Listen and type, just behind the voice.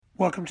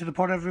Welcome to the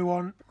pod,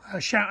 everyone.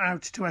 A shout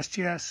out to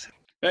SGS.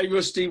 Hey,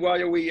 Rusty, why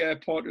are we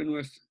partnering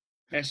with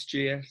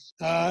SGS?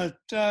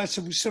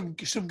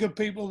 Some good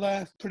people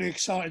there. Pretty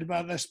excited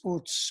about their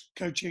sports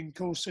coaching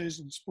courses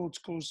and sports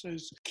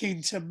courses.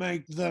 Keen to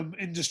make them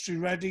industry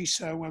ready,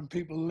 so when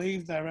people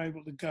leave, they're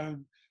able to go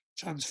and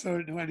transfer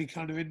into any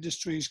kind of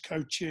industries,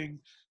 coaching,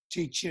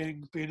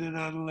 teaching, being an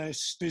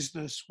analyst,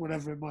 business,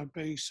 whatever it might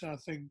be. So I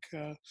think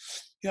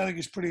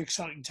it's pretty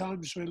exciting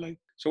times, really.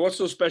 So what's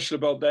so special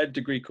about their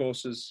degree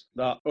courses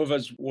that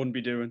others won't be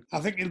doing? I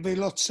think it'll be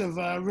lots of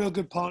real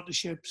good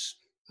partnerships,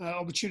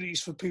 opportunities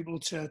for people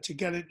to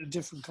get into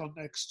different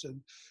contexts and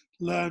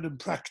learn and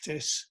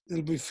practice.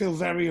 It'll feel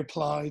very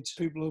applied.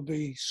 People will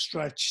be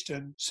stretched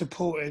and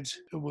supported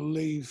and will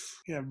leave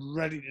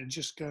ready to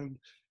just go and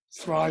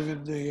thrive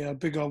in the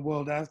big old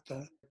world out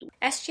there.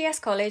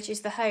 SGS College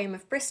is the home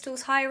of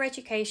Bristol's higher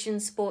education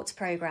sports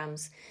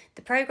programmes.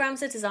 The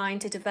programmes are designed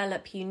to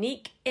develop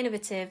unique,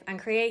 innovative and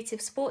creative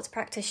sports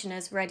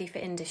practitioners ready for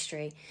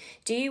industry.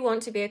 Do you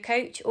want to be a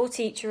coach or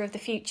teacher of the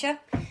future?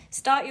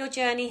 Start your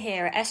journey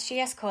here at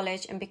SGS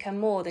College and become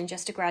more than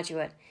just a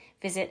graduate.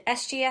 Visit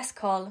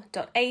sgscol.ac.uk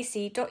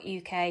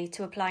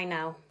to apply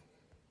now.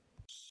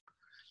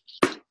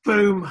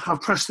 Boom,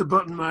 I've pressed the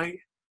button, mate.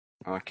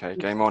 Okay,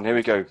 game on, here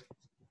we go.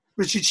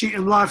 Richard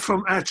Cheetham, live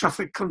from Air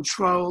Traffic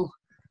Control.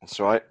 That's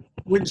right.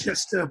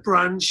 Winchester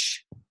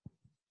branch.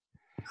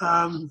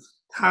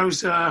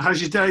 How's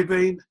your day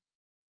been?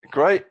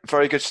 Great,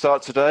 very good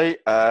start today.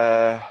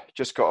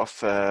 Just got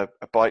off a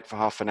bike for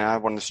half an hour.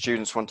 One of the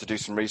students wanted to do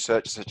some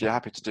research. I said, "You're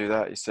happy to do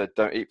that?" He said,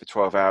 "Don't eat for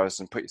 12 hours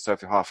and put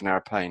yourself in half an hour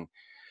of pain."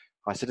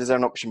 I said, "Is there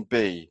an option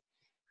B?"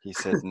 He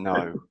said,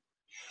 "No."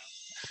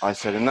 I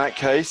said, "In that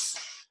case,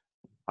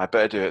 I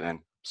better do it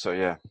then." So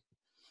yeah.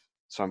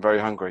 So I'm very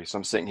hungry. So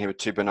I'm sitting here with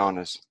 2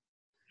 bananas.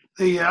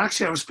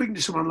 Actually, I was speaking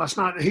to someone last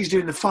night. He's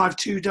doing the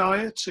 5-2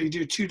 diet. So you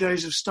do 2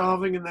 days of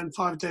starving and then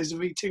 5 days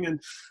of eating.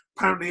 And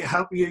apparently it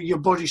helps your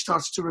body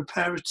starts to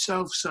repair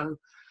itself. So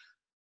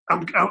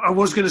I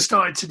was going to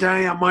start it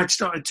today. I might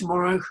start it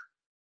tomorrow.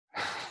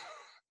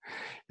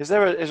 Is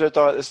there a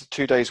diet that's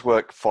 2 days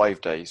work,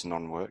 5 days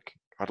non-work?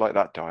 I'd like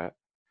that diet.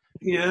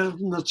 Yeah,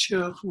 I'm not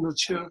sure.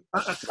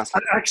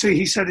 Actually,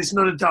 he said it's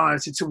not a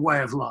diet. It's a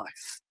way of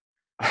life.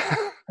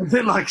 A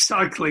bit like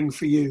cycling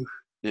for you.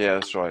 Yeah,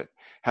 that's right.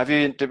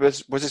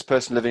 Was this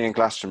person living in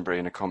Glastonbury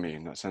in a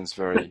commune? That sounds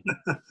very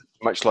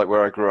much like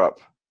where I grew up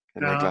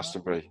in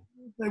Glastonbury.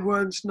 They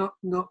weren't, not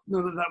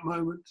at that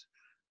moment.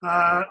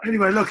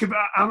 Anyway, look,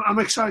 I'm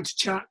excited to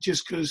chat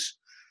just because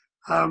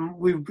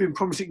we've been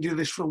promising to do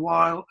this for a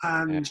while,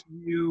 and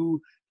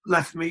you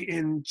left me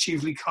in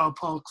Cheveley car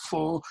park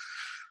for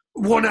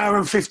 1 hour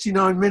and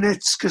 59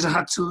 minutes because I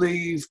had to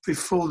leave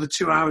before the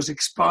 2 hours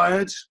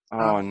expired.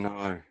 Oh,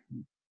 no.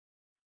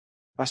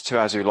 That's 2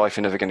 hours of your life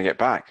you're never going to get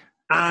back.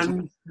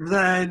 And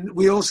then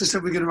we also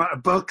said we're going to write a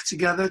book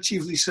together,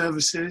 Cheveley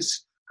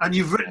Services. And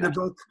you've written a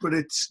book, but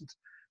it's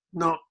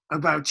not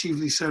about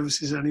Cheveley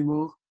Services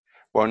anymore.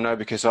 Well, no,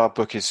 because our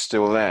book is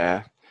still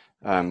there.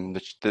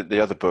 The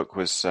other book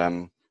was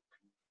a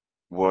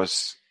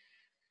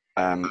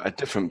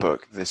different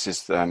book. This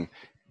is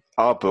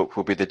our book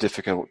will be the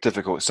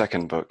difficult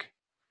second book.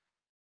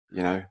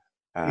 You know.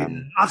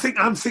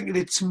 I'm thinking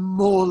it's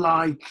more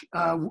like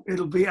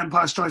it'll be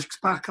Empire Strikes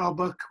Back, our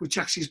book, which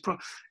actually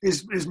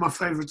is my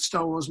favourite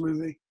Star Wars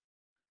movie.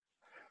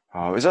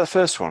 Oh, is that the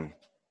first one?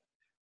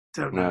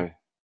 Don't know.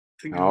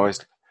 No.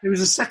 It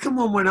was the second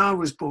one when I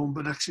was born,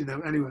 but actually,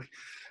 though, anyway,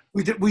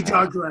 we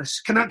digress.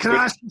 Can I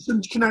ask you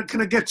some? Can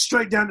I get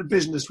straight down to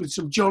business with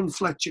some John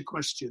Fletcher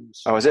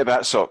questions? Oh, is it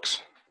about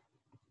socks?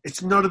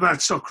 It's not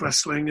about sock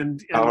wrestling,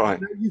 and right. I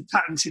know you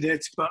patented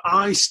it, but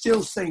I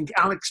still think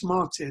Alex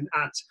Martin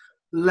at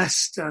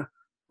Leicester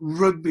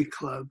Rugby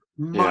Club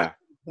might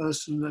be the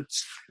person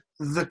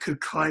that could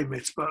claim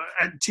it, but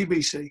at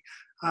TBC.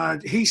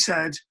 He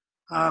said,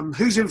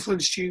 who's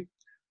influenced you?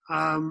 Who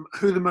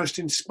are the most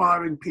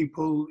inspiring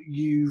people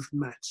you've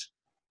met?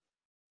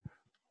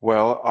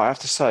 Well, I have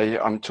to say,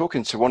 I'm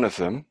talking to one of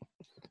them.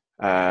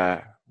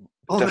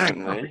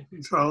 Definitely.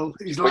 Control.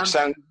 He's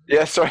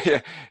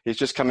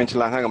just coming to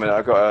land. Hang on a minute.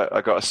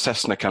 I got a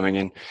Cessna coming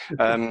in.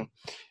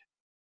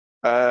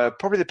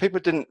 Probably the people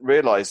didn't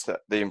realise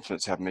that the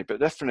influence had me, but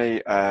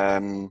definitely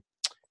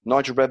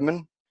Nigel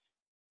Redman.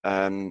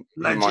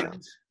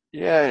 Legend.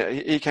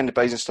 He came to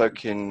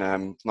Basingstoke in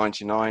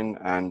 '99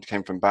 and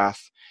came from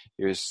Bath.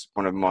 He was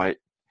one of my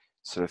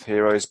sort of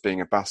heroes,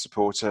 being a Bath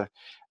supporter,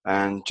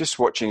 and just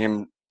watching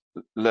him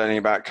learning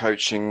about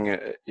coaching.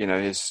 He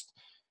was.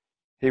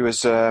 He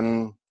probably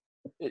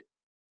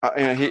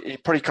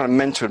kind of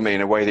mentored me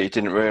in a way that he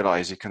didn't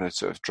realise. He kind of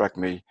sort of dragged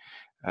me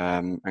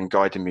and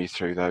guided me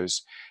through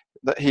those.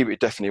 That he was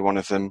definitely one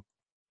of them,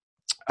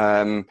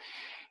 and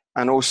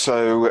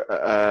also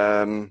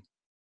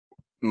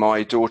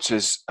my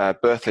daughter's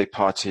birthday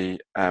party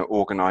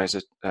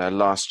organiser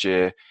last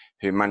year,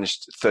 who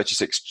managed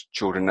 36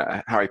 children at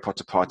a Harry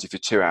Potter party for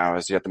 2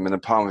 hours. He had them in the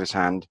palm of his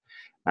hand,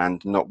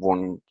 and not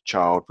one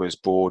child was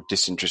bored,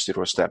 disinterested,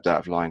 or stepped out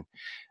of line.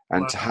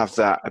 And to have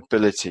that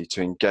ability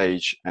to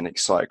engage and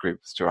excite a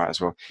group throughout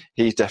as well,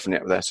 he's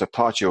definitely up there. So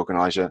party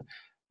organiser,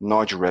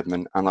 Nigel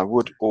Redman, and I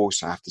would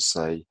also have to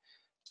say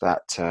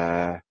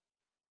that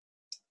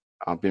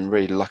I've been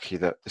really lucky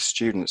that the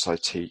students I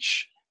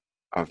teach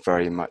are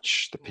very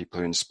much the people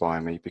who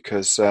inspire me,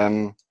 because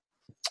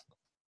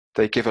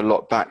they give a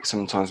lot back.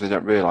 Sometimes they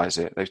don't realise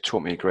it. They've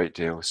taught me a great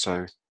deal.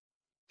 So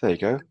there you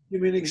go.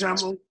 Give me an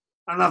example.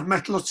 And I've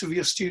met lots of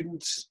your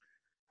students.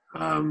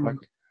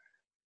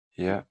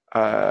 Yeah.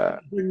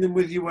 Bring them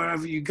with you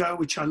wherever you go,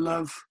 which I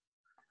love.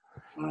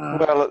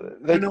 Well,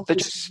 they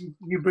just...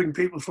 You bring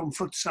people from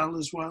futsal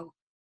as well.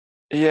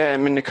 Yeah, I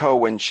mean, Nicole,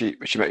 when she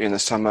met you in the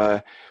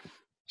summer,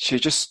 she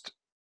just,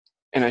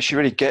 she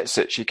really gets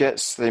it. She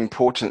gets the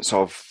importance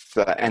of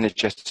that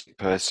energetic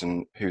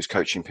person who's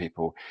coaching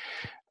people.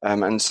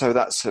 And so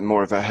that's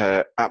more of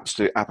her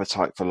absolute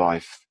appetite for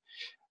life.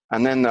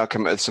 And then they'll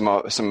come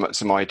up with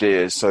some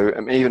ideas. So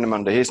even on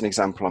Monday, here's an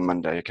example on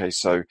Monday. Okay,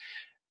 so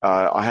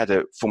I had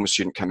a former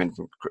student come in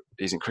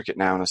he's in cricket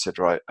now, and I said,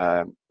 right,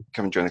 come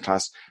and join the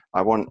class.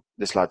 I want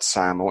this lad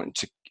Sam.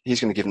 He's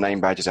going to give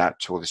name badges out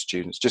to all the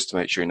students just to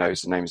make sure he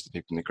knows the names of the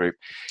people in the group.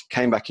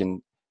 Came back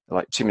in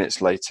like 2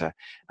 minutes later,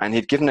 and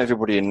he'd given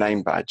everybody a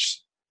name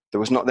badge that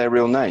was not their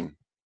real name.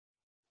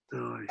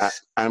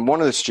 Nice. And one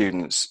of the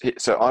students,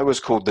 so I was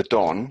called the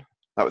Don.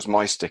 That was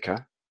my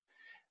sticker.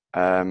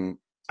 And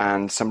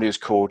somebody was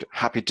called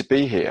Happy to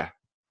Be Here.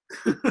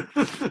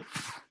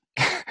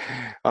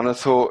 And I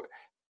thought,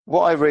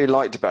 what I really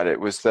liked about it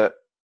was that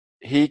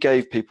he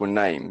gave people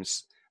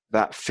names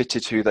that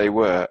fitted who they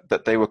were,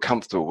 that they were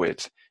comfortable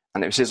with.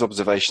 And it was his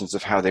observations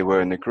of how they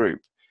were in the group,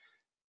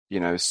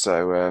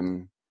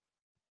 so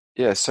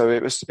so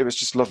it was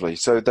just lovely.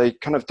 So they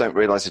kind of don't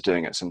realise they're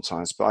doing it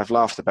sometimes, but I've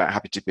laughed about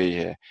Happy to Be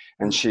Here,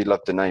 and she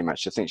loved the name,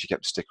 actually. I think she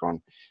kept the sticker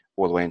on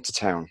all the way into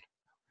town.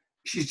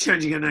 She's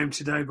changing her name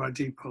today by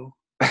default.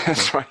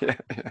 That's right,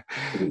 yeah.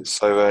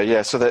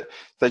 So, so that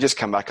they just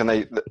come back, and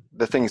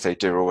the things they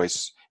do are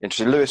always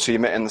interesting. Lewis, who you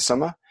met in the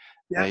summer,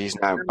 he's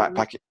now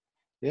back.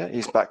 Yeah,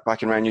 he's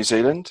back in around New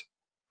Zealand.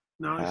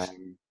 Nice.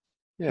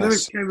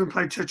 Lewis came and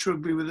played touch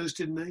rugby with us,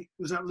 didn't he?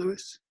 Was that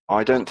Lewis?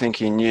 I don't think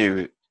he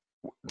knew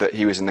that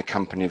he was in the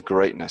company of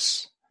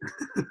greatness.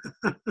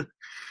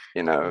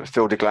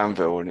 Phil de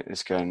Glanville, and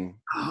it's going,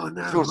 oh,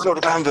 no. Phil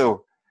de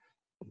Glanville.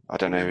 I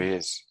don't know who he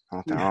is.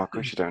 I think, of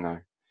course you don't know.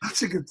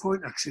 That's a good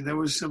point, actually. There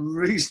was some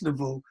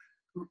reasonable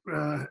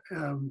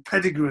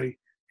pedigree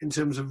in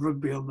terms of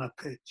rugby on that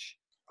pitch.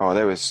 Oh,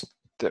 that was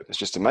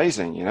just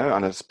amazing,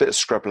 and a bit of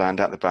scrubland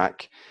at the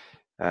back.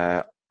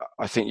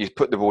 I think you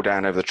put the ball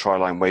down over the try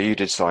line where you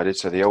decided.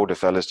 So the older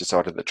fellas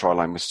decided the try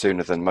line was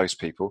sooner than most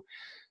people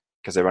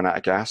because they ran out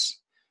of gas.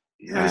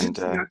 Yeah, I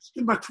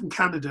came back from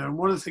Canada, and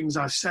one of the things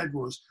I said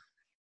was,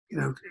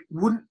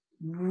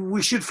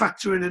 we should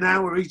factor in an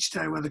hour each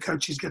day where the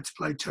coaches get to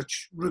play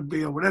touch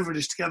rugby or whatever it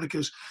is together,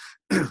 because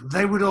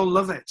they would all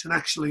love it. And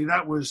actually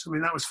that was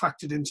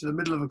factored into the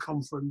middle of a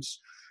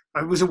conference.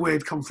 It was a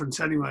weird conference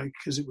anyway,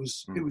 because it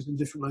was in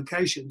different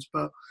locations,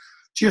 but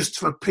just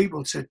for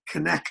people to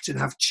connect and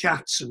have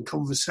chats and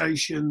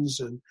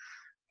conversations and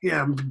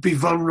be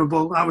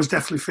vulnerable. I was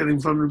definitely feeling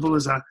vulnerable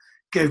as I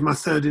gave my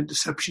third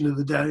interception of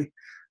the day.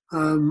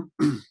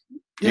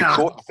 You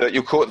caught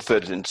the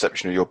third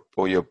interception,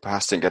 or your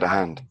pass didn't get a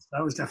hand.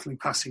 That was definitely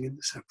passing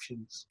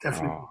interceptions.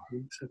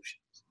 Interceptions.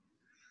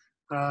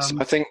 So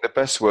I think the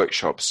best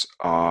workshops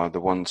are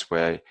the ones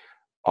where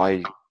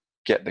I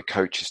get the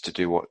coaches to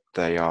do what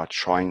they are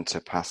trying to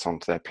pass on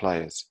to their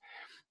players.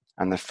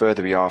 And the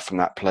further we are from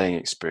that playing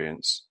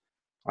experience,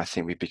 I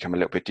think we become a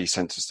little bit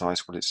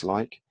desensitized what it's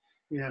like.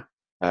 Yeah.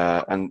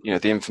 And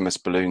the infamous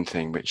balloon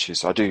thing, which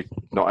is, I do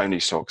not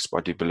only socks, but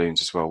I do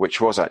balloons as well,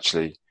 which was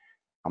actually,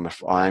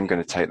 I am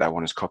going to take that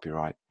one as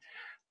copyright.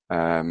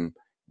 When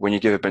you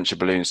give a bunch of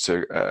balloons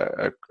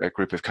to a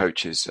group of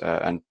coaches,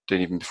 and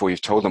even before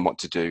you've told them what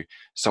to do,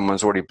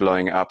 someone's already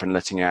blowing it up and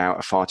letting out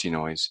a farty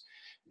noise.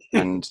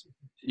 And,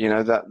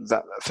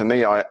 that for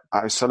me, I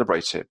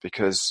celebrate it,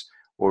 because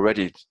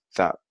already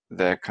that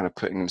they're kind of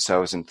putting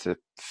themselves into the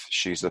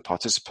shoes of the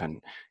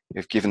participant.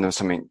 You've given them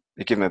something,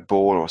 you give them a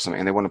ball or something,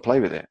 and they want to play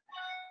with it.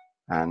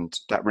 And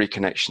that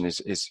reconnection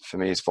is for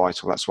me, is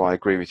vital. That's why I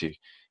agree with you.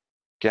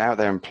 Get out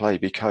there and play,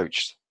 be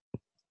coached.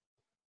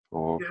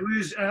 It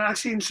was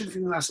actually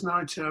interesting last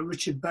night.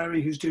 Richard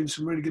Berry, who's doing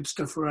some really good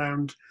stuff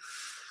around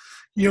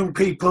young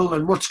people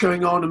and what's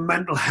going on in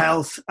mental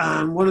health.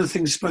 And one of the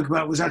things he spoke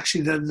about was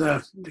actually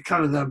the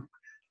kind of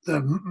the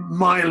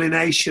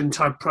myelination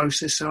type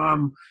process. So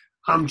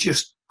I'm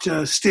just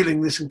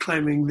stealing this and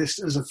claiming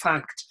this as a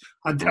fact.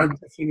 I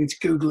definitely need to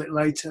Google it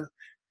later.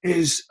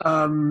 Is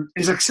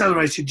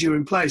accelerated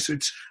during play. So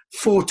it's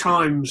 4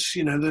 times,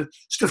 the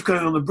stuff going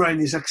on in the brain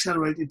is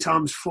accelerated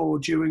times 4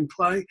 during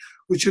play,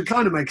 which would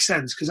kind of make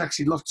sense, because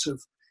actually lots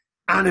of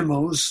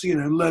animals,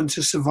 learn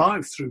to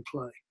survive through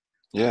play.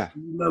 Yeah.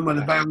 You learn where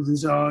the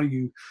boundaries are.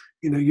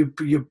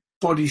 Your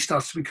body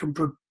starts to become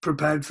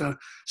prepared for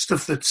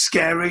stuff that's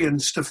scary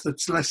and stuff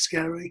that's less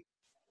scary.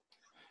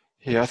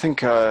 Yeah, I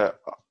think, and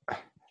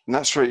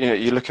that's right.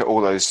 You look at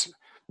all those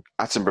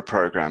Attenborough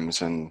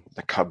programs and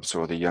the Cubs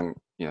or the young,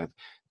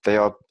 they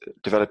are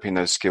developing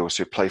those skills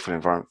to a playful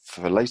environment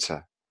for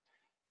later.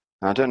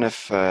 And I don't know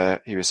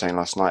if he was saying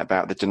last night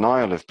about the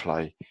denial of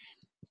play.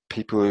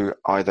 People who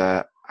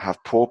either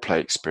have poor play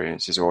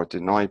experiences or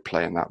deny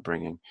play in that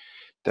bringing,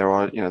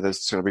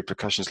 there's sort of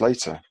repercussions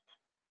later.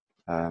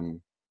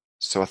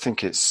 So I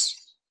think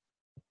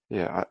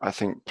I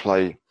think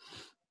play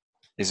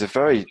is a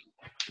very,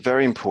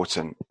 very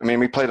important. I mean,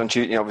 we played on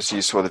Tuesday. Obviously,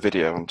 you saw the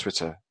video on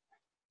Twitter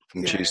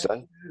from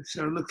Tuesday.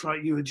 So it looked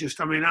like you were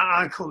just. I mean,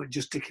 I call it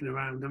just dicking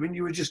around. I mean,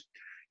 you were just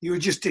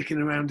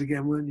dicking around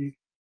again, weren't you?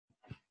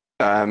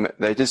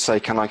 They did say,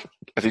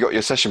 have you got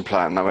your session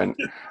plan? And I went,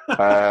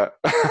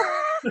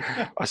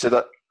 I said,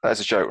 that's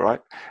a joke, right?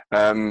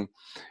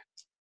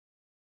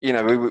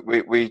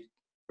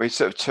 We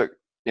sort of took,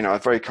 I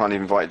was very kindly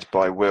invited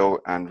by Will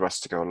and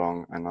Russ to go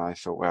along. And I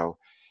thought, well,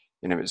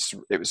 it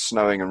was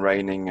snowing and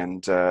raining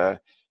and, they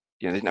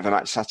didn't have a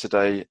match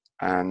Saturday.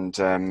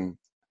 And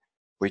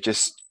we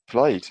just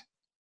played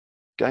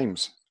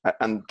games.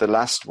 And the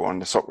last one,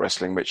 the sock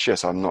wrestling, which,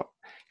 yes, I'm not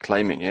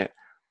claiming it.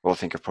 Well, I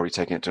think I've probably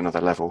taken it to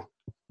another level.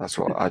 That's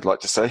what I'd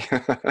like to say.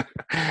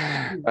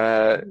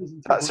 That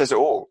says it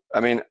all. I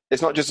mean,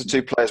 it's not just the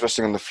two players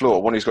wrestling on the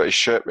floor, one who's got his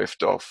shirt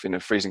ripped off in a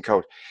freezing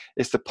cold.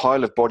 It's the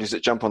pile of bodies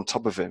that jump on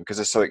top of him because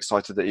they're so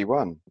excited that he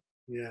won.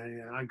 Yeah,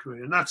 I agree.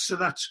 And that's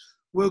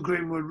Will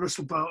Greenwood,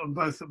 Russell Bolton,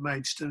 both at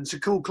Maidstone. It's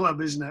a cool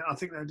club, isn't it? I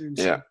think they're doing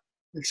some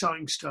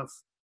exciting stuff.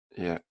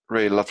 Yeah,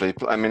 really lovely.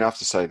 I mean, I have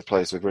to say the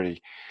players were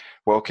really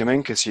welcoming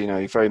because,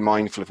 you're very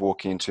mindful of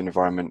walking into an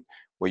environment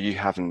where you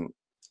haven't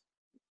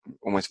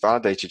almost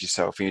validated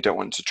yourself and you don't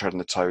want to tread on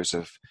the toes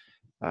of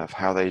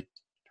how they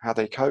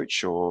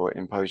coach or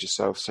impose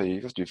yourself. So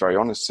you have to be very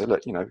honest. So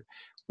look,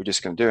 we're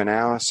just going to do an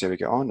hour, see how we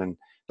get on. And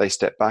they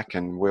stepped back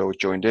and Will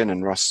joined in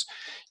and Russ,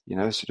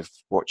 sort of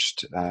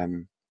watched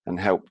and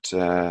helped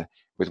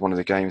with one of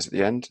the games at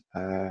the end.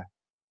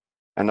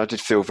 And I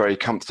did feel very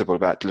comfortable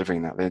about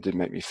delivering that. They did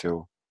make me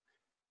feel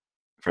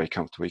very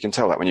comfortable. You can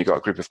tell that when you've got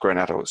a group of grown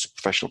adults,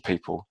 professional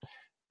people,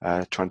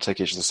 trying to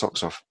take each other's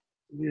socks off.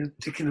 Yeah,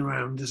 dicking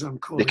around, as I'm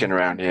calling it. Dicking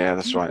around, yeah,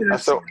 that's right. I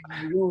thought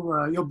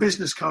your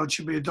business card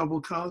should be a double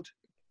card.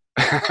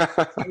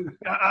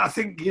 I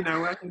think, in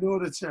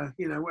order to,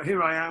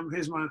 here I am,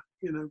 here's my,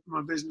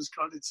 my business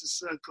card. It's a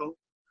circle.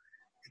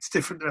 It's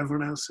different to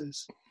everyone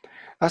else's.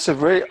 I'll tell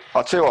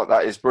you what,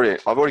 that is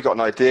brilliant. I've already got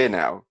an idea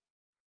now.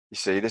 You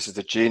see, this is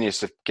the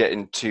genius of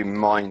getting two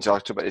minds. I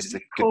talk about is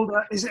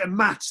it a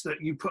mat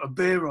that you put a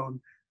beer on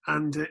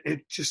and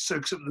it just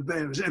soaks up the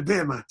beer? Is it a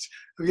beer mat?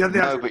 Have you had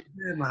the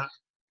beer mat?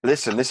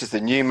 Listen, this is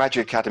the new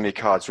Magic Academy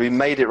cards. We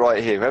made it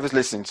right here. Whoever's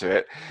listening to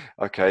it,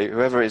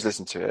 whoever is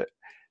listening to it,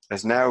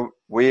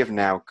 we have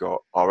now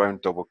got our own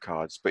double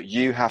cards, but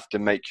you have to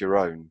make your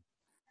own.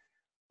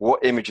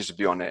 What images would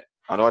be on it?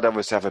 And I'd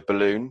obviously have a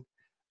balloon,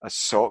 a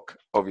sock,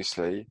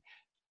 obviously,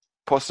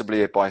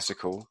 possibly a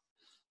bicycle,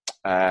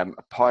 a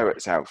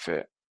pirate's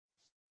outfit,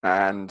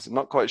 and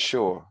not quite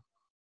sure.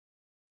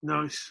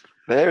 Nice.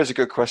 There is a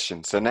good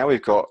question. So now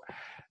we've got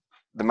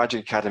the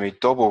Magic Academy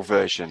double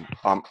version.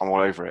 I'm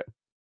all over it.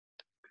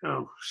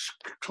 Oh,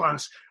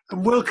 class.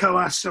 And Wilco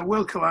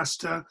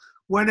asked,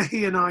 when are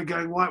he and I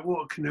going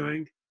whitewater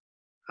canoeing?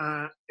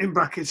 In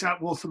brackets,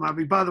 at Waltham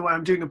Abbey. By the way,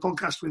 I'm doing a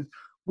podcast with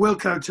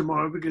Wilco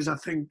tomorrow because I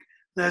think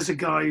there's a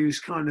guy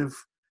who's kind of,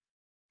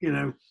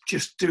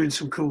 just doing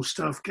some cool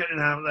stuff, getting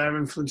out there,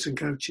 influencing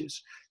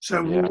coaches.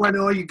 So when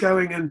are you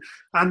going?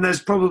 And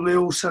there's probably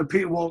also,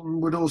 Peter Walton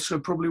would also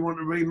probably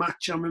want a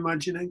rematch, I'm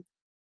imagining.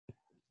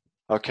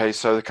 Okay,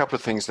 so a couple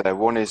of things there.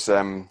 One is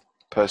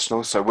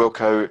personal. So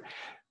Wilco,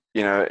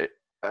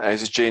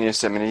 is a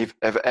genius. I mean,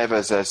 if ever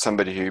there's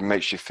somebody who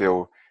makes you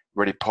feel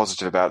really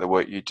positive about the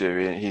work you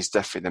do, he's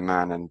definitely the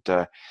man. And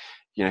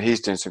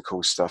he's doing some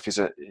cool stuff.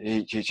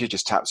 He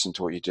just taps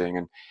into what you're doing.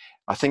 And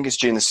I think it's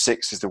June the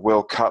 6th is the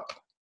World Cup.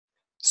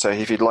 So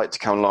if you'd like to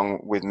come along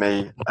with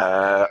me,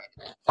 I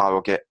will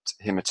get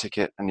him a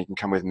ticket and he can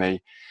come with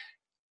me.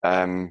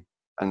 And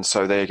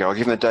so there you go. I'll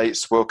give him the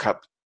dates. World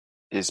Cup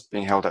is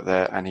being held up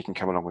there and he can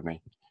come along with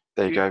me.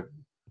 There you go.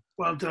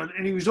 Well done.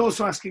 And he was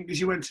also asking,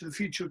 because you went to the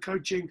Future of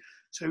Coaching,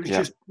 so he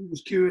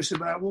was curious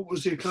about what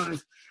was the kind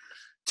of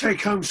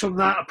take home from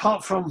that,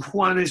 apart from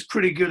Juan is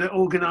pretty good at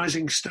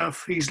organising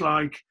stuff. He's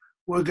like,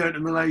 we're going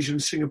to Malaysia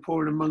and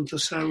Singapore in a month or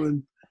so,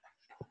 and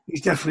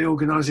he's definitely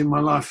organising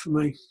my life for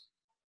me.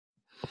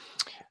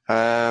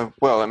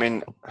 Well, I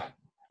mean,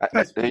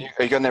 are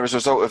you going there as a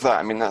result of that?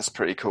 I mean, that's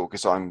pretty cool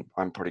because I'm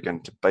probably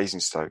going to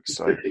Basingstoke,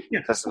 so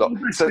that's a lot.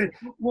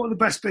 What are the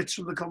best bits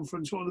from the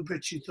conference? What are the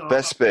bits you thought?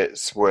 Best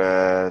bits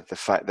were the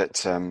fact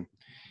that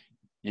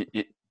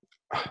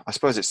I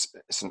suppose it's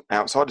an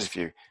outsider's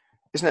view.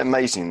 Isn't it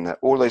amazing that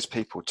all those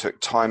people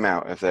took time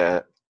out of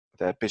their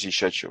busy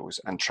schedules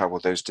and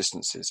travelled those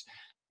distances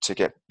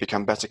to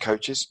become better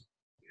coaches?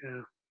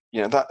 Yeah.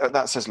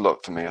 That says a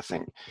lot for me. I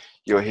think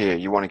you're here,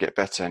 you want to get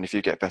better, and if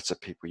you get better,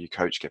 people you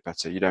coach get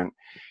better. You don't,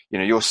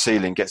 your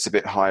ceiling gets a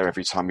bit higher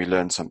every time you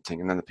learn something,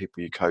 and then the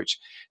people you coach,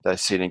 their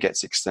ceiling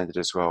gets extended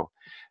as well.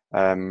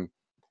 I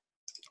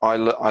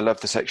love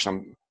the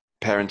section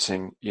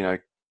parenting,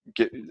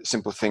 get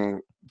simple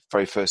thing.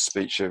 Very first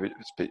speech,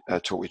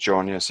 talk with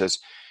John, says,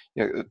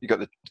 you got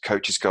the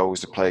coach's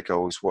goals, the player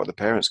goals. What are the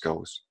parents'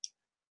 goals?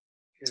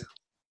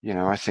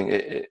 Yeah. I think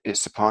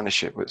it's the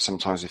partnership, but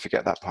sometimes we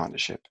forget that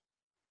partnership.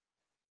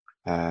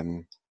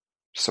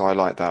 So I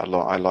like that a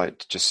lot. I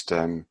liked just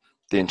the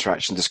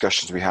interaction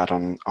discussions we had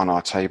on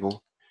our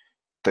table,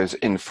 those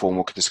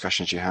informal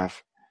discussions you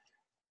have.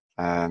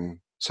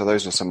 So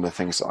those are some of the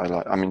things that I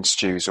like. I mean,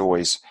 Stu's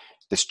always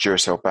this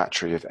Duracell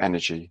battery of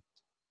energy,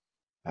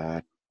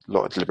 a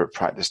lot of deliberate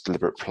practice,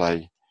 deliberate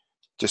play,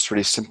 just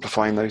really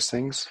simplifying those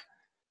things.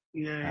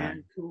 Yeah,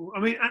 cool. I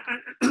mean,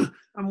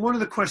 and one of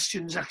the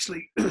questions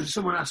actually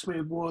someone asked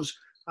me was,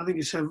 I think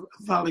it's a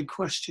valid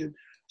question.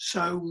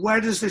 So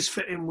where does this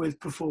fit in with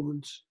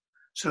performance?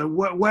 So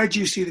where do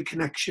you see the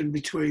connection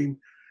between,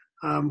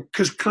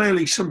 because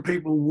clearly some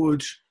people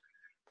would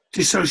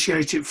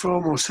dissociate it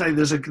from, or say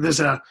there's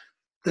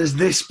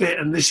this bit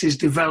and this is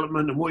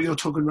development, and what you're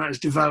talking about is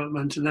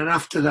development, and then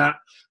after that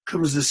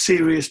comes the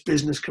serious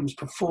business, comes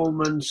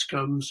performance,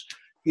 comes,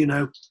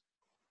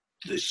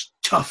 this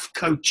tough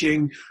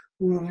coaching.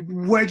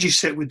 Where do you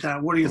sit with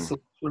that? What are your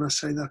thoughts when I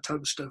say that type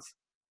of stuff?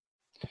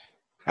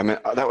 I mean,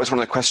 that was one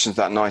of the questions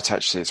that night,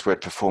 actually, is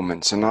word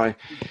performance. And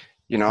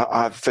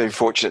I'm very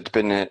fortunate to have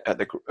been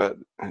at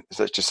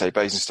let's just say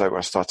Basingstoke, where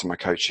I started my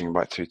coaching,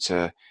 right through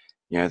to,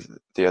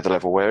 the other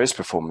level where is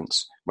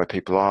performance, where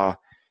people are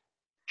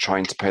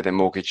trying to pay their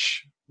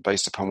mortgage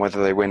based upon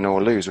whether they win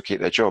or lose or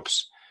keep their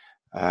jobs.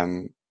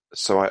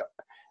 So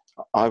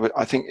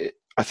I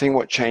think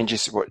what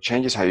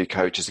changes how you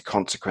coach is the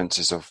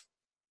consequences of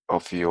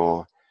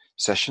your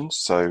sessions.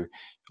 So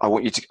I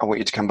want you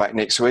to come back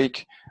next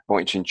week. I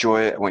want you to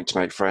enjoy it. I want you to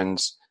make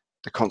friends.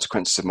 The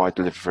consequences of my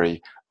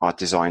delivery are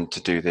designed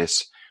to do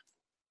this.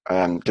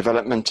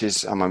 Development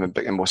is, I'm a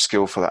bit more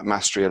skillful, that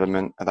mastery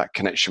element, that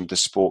connection with the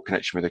sport,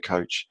 connection with the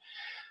coach.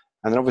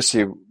 And then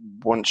obviously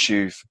once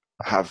you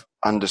have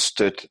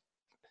understood,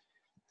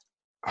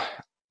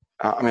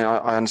 I mean,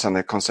 I understand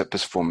the concept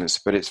of performance,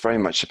 but it's very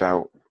much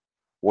about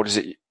what is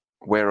it,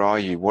 where are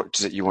you, what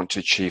is it you want to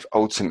achieve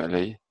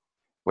ultimately,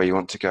 where you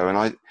want to go. And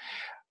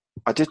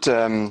I did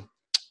a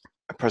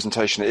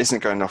presentation. It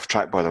isn't going off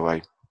track, by the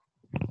way.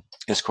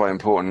 It's quite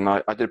important.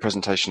 I did a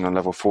presentation on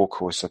level 4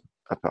 course up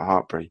at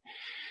Hartbury.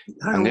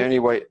 And the only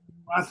way...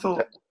 I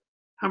thought,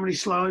 how many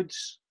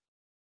slides?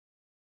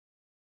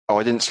 Oh,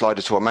 I didn't slide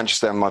at all. I managed to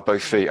stay on my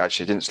both feet,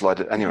 actually. I didn't slide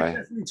it anyway.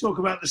 Definitely talk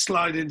about the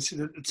slide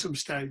incident at some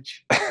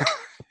stage.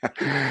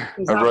 A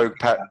rogue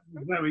pat.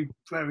 Very,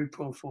 very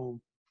poor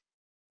form.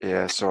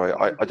 Yeah, sorry.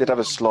 I did have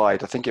a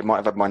slide. I think it might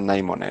have had my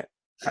name on it,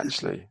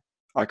 actually.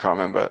 I can't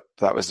remember.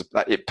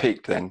 It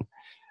peaked then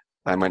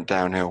and went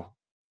downhill.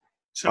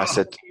 So I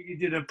said you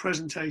did a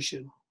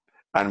presentation.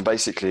 And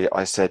basically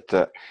I said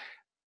that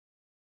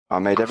I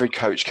made every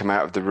coach come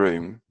out of the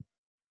room,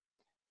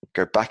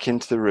 go back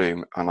into the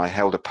room, and I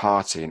held a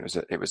party, and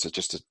it was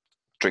just a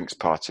drinks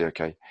party,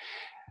 okay?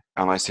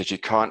 And I said, you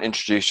can't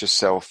introduce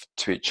yourself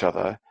to each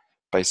other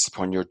based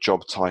upon your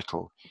job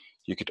title.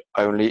 You could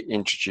only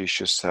introduce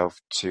yourself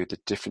to the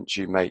difference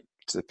you make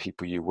to the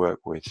people you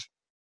work with.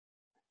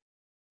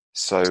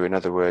 So in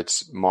other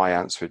words, my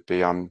answer would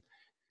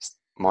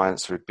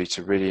be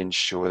to really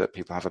ensure that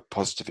people have a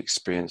positive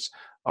experience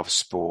of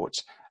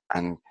sport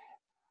and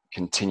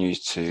continue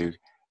to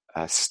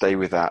stay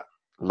with that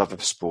love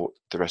of sport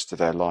the rest of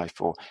their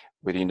life, or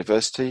with the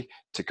university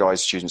to guide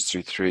students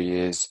through 3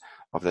 years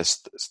of their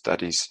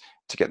studies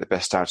to get the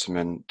best out of them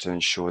and to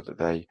ensure that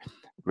they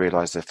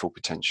realise their full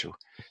potential.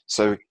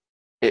 So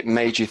it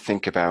made you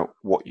think about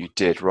what you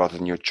did rather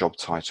than your job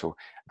title.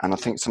 And I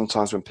think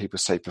sometimes when people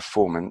say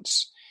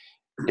performance,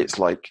 it's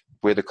like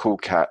we're the cool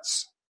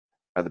cats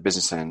at the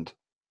business end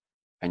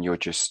and you're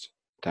just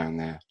down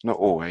there. Not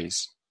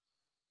always.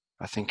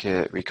 I think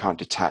we can't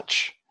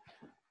detach.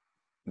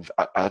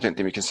 I don't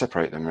think we can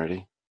separate them,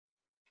 really.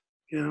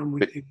 Yeah, I'm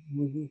with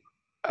you.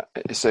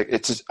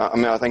 I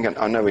mean, I think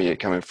I know where you're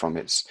coming from.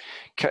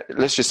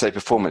 Let's just say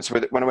performance.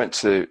 When I went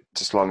to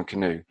slalom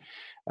canoe,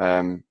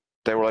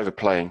 they were all over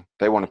playing.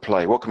 They want to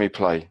play. What can we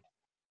play?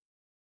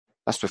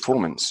 That's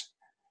performance.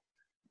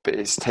 But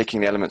it's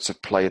taking the elements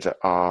of play that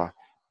are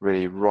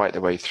really right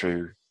the way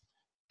through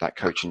that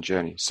coaching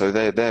journey. So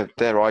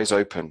their eyes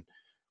open.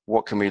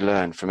 What can we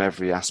learn from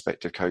every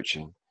aspect of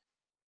coaching?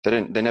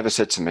 They never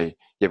said to me,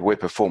 yeah, but we're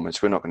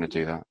performance. We're not going to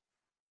do that.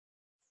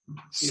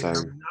 So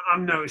yeah,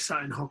 I've noticed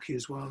that in hockey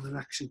as well. That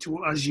actually,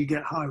 as you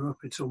get higher up,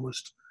 it's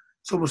almost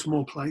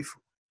more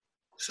playful.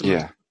 So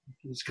yeah,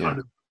 it's kind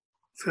of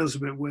feels a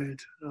bit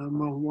weird.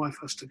 My wife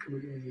has to come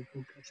and do the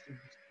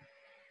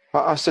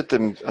podcast.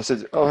 I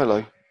said, oh,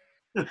 hello.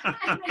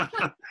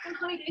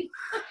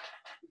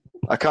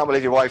 I can't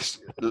believe your wife's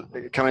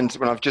coming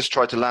when I've just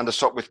tried to land a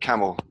sock with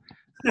camel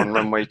on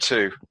runway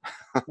 2.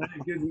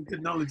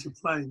 Good knowledge of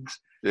planes.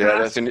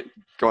 Yeah,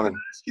 go on then.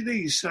 Ask you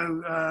these.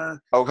 So,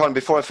 hold on,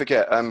 before I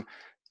forget,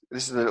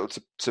 this is a little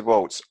to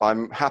Waltz.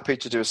 I'm happy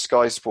to do a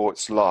Sky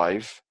Sports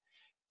live,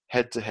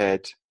 head to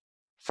head,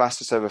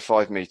 fastest over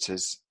 5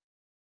 meters,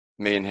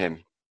 me and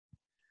him.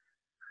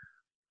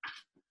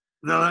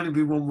 There'll only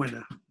be one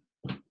winner.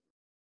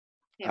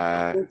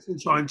 Yeah. We'll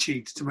try and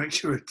cheat to make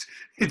sure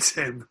it's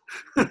him.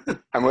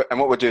 And what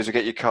we'll do is we'll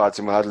get your cards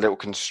and we'll add little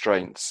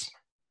constraints.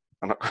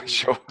 I'm not quite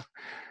sure.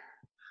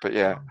 But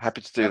yeah,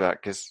 happy to do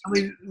that because I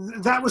mean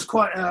that was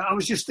quite. I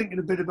was just thinking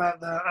a bit about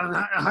that,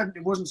 and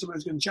it wasn't something I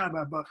was going to chat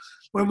about. But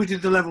when we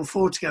did the level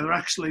 4 together,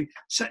 actually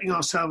setting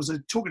ourselves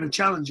talking of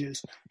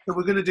challenges, that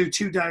we're going to do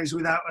 2 days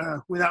without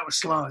a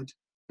slide.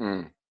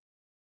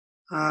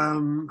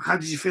 How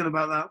did you feel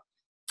about that?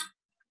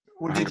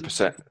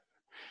 100%.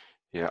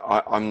 Yeah,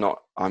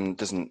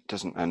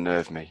 doesn't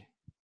unnerve me,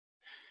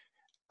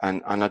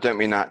 and I don't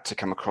mean that to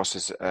come across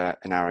as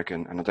an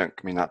arrogant, and I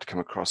don't mean that to come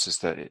across as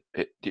that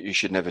you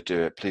should never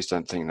do it. Please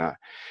don't think that.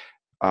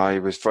 I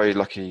was very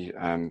lucky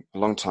a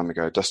long time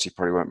ago. Dusty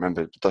probably won't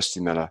remember. Dusty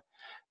Miller,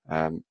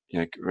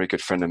 very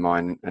good friend of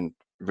mine, and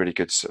really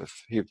good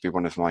he would be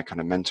one of my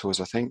kind of mentors,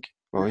 I think.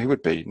 Well, he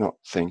would be, not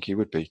think, he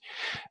would be.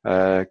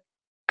 Got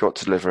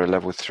to deliver a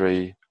level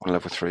 3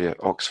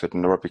 at Oxford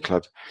in the rugby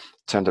club.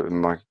 Turned up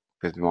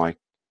with my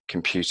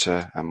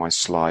computer and my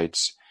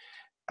slides,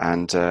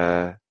 and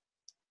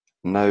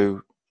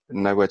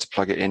nowhere to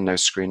plug it in, no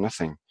screen,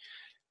 nothing.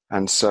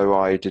 And so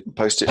I did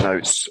post-it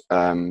notes.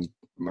 I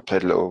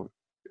played a little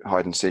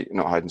hide and seek,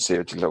 not hide and seek,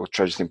 I did a little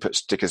treasure thing, put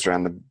stickers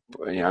around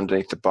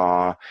underneath the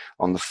bar,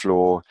 on the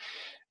floor,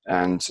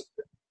 and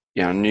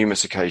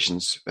numerous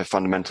occasions. A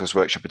fundamentals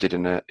workshop I did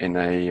in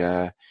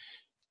a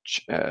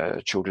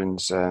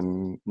children's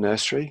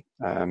nursery.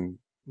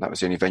 That was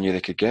the only venue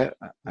they could get.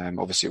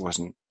 Obviously, it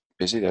wasn't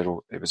busy.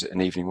 It was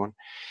an evening one.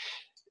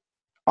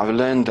 I've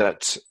learned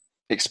that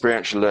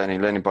experiential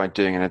learning by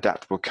doing, an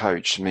adaptable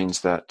coach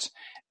means that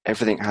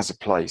everything has a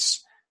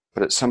place.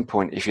 But at some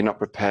point, if you're not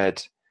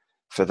prepared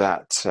for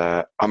that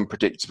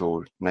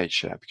unpredictable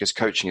nature, because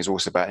coaching is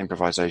also about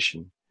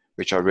improvisation,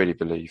 which I really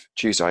believe.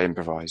 Tuesday, I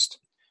improvised.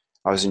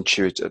 I was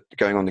intuitive,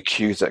 going on the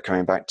cues that are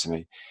coming back to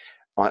me.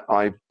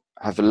 I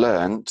have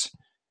learned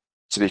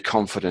to be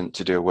confident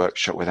to do a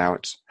workshop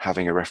without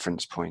having a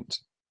reference point.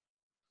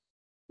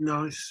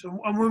 Nice.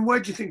 I mean, where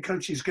do you think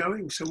coaching is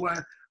going? So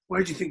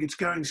where do you think it's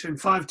going? So in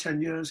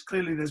 5-10 years,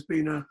 clearly there's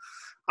been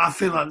I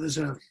feel like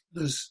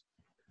there's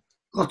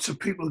lots of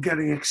people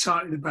getting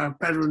excited about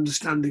better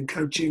understanding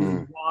coaching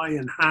and why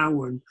and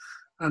how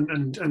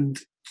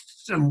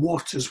and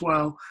what as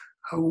well.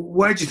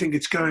 Where do you think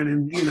it's going?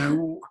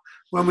 And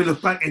when we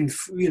look back in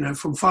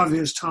from 5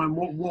 years' time,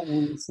 what will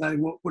we say?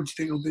 What do you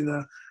think will be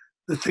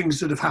the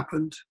things that have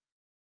happened?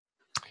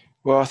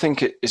 Well, I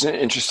think isn't it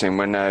interesting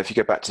when if you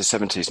go back to the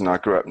 70s, and I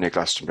grew up near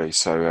Glastonbury,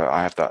 so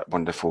I have that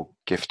wonderful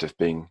gift of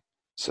being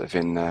sort of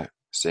in there,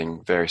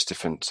 seeing various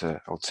different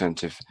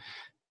alternative,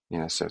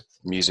 sort of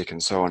music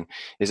and so on.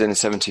 Is in the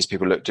 70s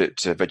people looked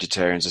at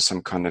vegetarians as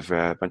some kind of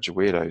bunch of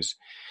weirdos,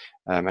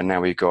 and now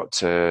we've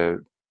got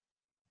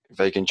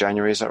Vegan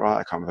January, is that right?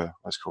 I can't remember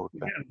what it's called.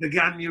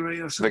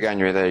 Veganuary or something.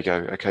 Veganuary, there you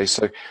go. Okay,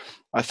 so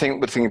I think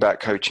the thing about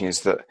coaching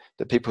is that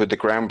the people, the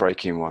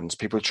groundbreaking ones,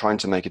 people trying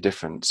to make a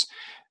difference,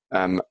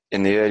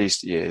 in the early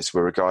years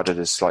were regarded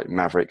as slight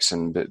mavericks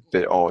and a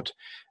bit odd.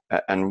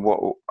 And what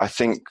I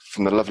think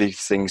from the lovely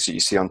things that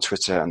you see on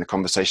Twitter and the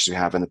conversations we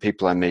have and the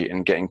people I meet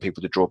and getting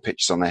people to draw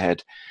pictures on their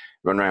head,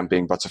 run around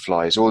being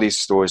butterflies, all these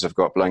stories I've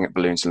got blowing up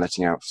balloons and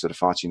letting out sort of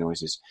farty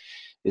noises,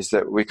 is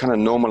that we're kind of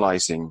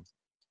normalizing,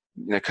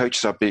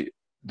 coaches are the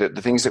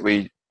things that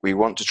we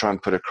want to try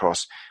and put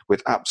across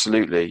with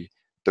absolutely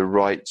the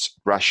right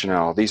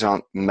rationale. These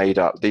aren't made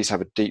up. These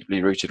have a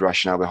deeply rooted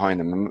rationale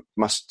behind them. And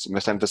must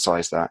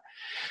emphasize that,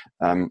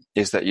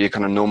 is that you're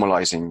kind of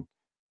normalizing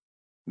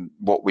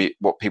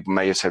what people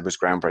may have said was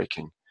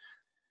groundbreaking.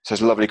 So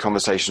there's lovely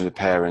conversations with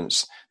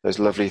parents. There's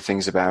lovely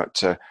things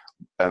about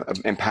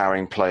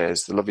empowering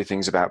players, the lovely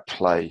things about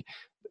play,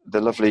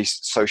 the lovely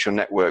social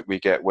network we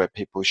get where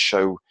people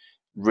show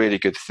really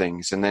good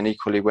things. And then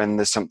equally when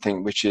there's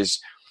something which is,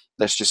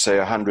 let's just say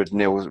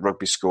 100-0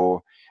 rugby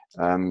score,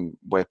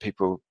 where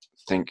people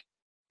think,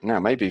 no,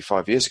 maybe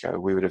 5 years ago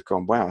we would have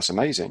gone, wow, it's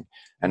amazing.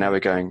 And now we're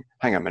going,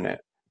 hang on a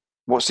minute,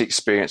 what's the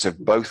experience of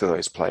both of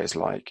those players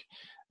like?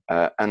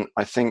 And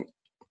I think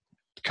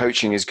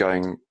coaching is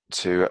going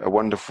to has a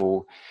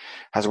wonderful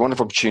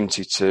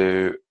opportunity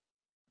to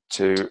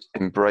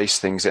embrace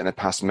things that in the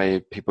past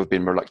people have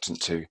been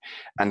reluctant to,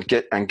 and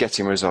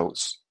getting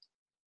results.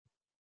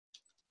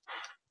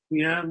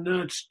 Yeah,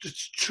 no, it's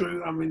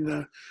true. I mean,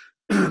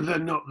 they're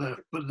not there,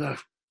 but the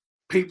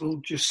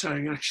people just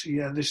saying, actually,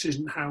 yeah, this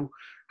isn't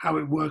how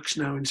it works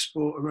now in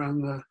sport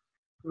around the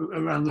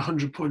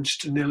 100 points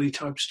to nearly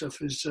type stuff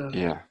is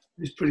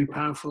pretty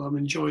powerful. I'm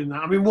enjoying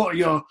that. I mean, what do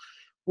you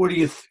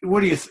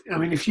I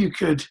mean, if you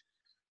could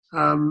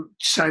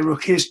say,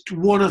 look, here's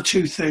one or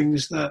two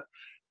things that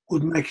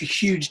would make a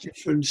huge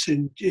difference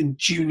in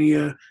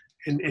junior,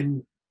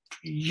 in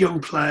young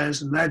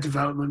players and their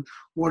development,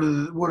 what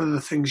are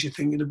the things you're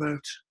thinking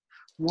about?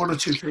 One or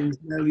two things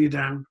nail you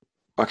down.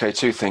 Okay,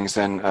 two things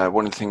then.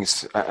 One of the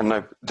things, and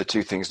no, the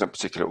two things, not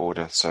particular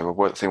order. So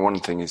one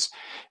thing is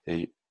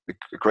a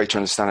greater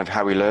understanding of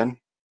how we learn.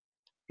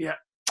 Yeah.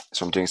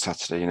 So I'm doing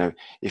Saturday. You know,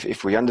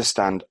 if we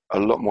understand a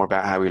lot more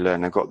about how we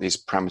learn, I've got these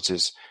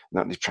parameters,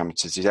 not these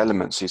parameters, these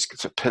elements, these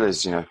sort of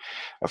pillars, you know,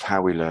 of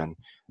how we learn,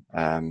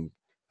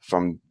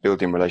 from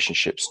building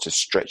relationships to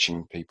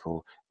stretching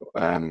people,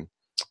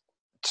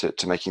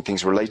 to making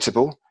things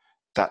relatable.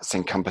 That's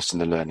encompassed in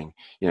the learning.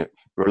 You know,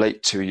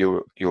 relate to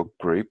your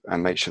group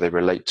and make sure they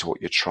relate to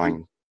what you're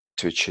trying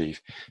to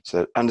achieve.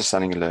 So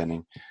understanding and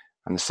learning.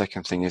 And the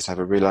second thing is have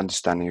a real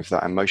understanding of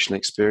that emotional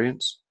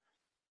experience.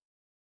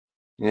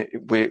 You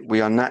know,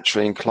 we are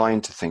naturally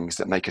inclined to things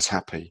that make us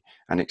happy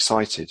and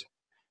excited,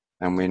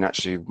 and we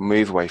naturally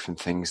move away from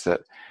things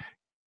that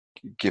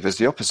give us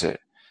the opposite.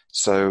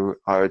 So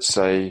I would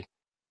say,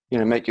 you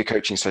know, make your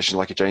coaching session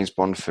like a James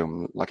Bond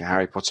film, like a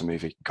Harry Potter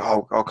movie.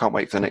 God, I can't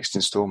wait for the next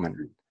installment.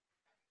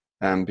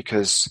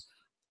 Because,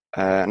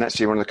 and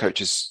actually one of the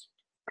coaches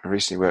I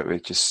recently worked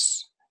with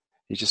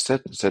he just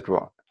said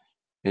what?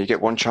 You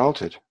get one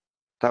childhood.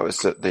 That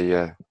was at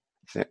the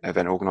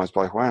event organised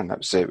by Juan. That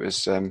was it. It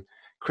was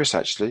Chris,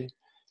 actually.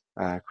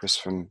 Chris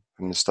from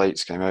the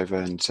States came over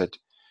and said,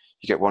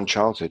 you get one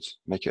childhood,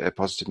 make it a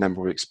positive,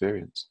 memorable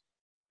experience.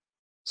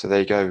 So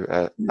there you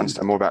go.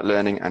 Understand more about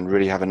learning and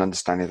really have an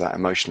understanding of that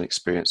emotional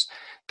experience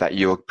that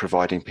you're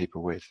providing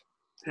people with.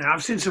 Yeah,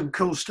 I've seen some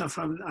cool stuff.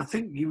 I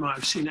think you might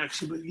have seen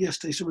actually, but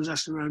yesterday someone was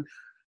asking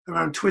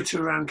around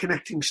Twitter, around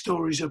connecting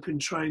stories up in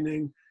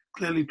training.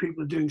 Clearly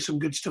people are doing some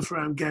good stuff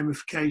around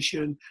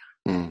gamification.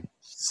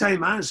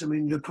 Same as, I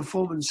mean, the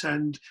performance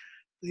end,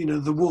 you know,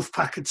 the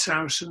Wolfpack at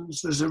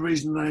Saracens, there's a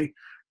reason they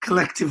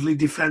collectively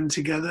defend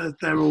together.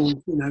 They're all,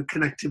 you know,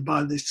 connected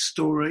by this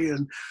story,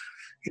 and,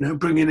 you know,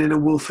 bringing in a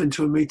wolf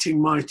into a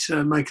meeting might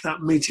make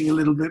that meeting a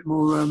little bit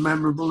more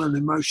memorable and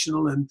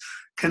emotional and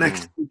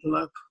connect people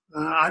up.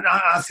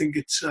 I think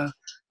it's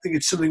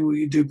something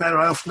we do better.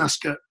 I often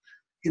ask her,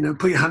 you know,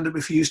 put your hand up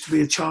if you used to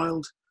be a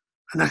child,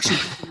 and actually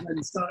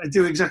then start to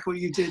do exactly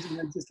what you did, and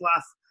then just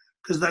laugh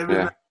because they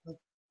remember.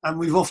 And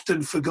we've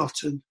often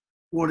forgotten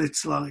what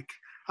it's like.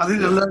 I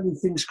think the learning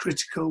thing's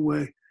critical.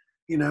 Where,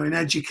 you know, in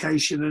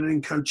education and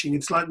in coaching,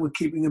 it's like we're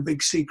keeping a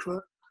big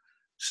secret.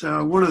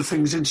 So one of the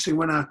things interesting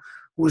when I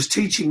was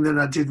teaching that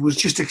I did was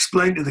just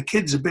explain to the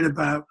kids a bit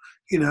about,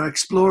 you know,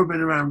 explore a bit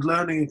around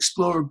learning,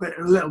 explore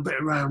a little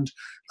bit around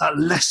that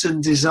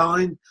lesson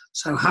design,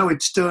 so how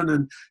it's done,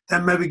 and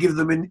then maybe give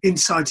them an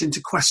insight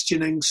into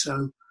questioning.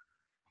 So,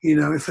 you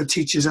know, if a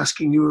teacher's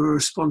asking you a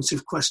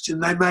responsive question,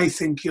 they may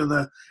think you're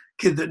the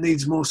kid that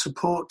needs more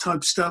support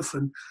type stuff,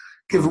 and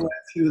give away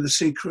a few of the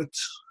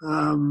secrets.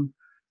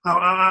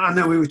 I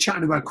know we were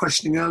chatting about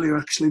questioning earlier,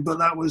 actually, but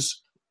that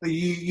was,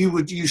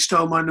 you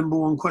stole my number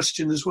one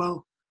question as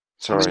well.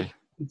 Sorry. I mean,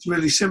 it's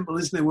really simple,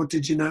 isn't it? What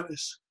did you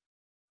notice?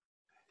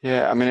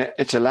 Yeah, I mean,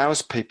 it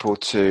allows people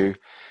to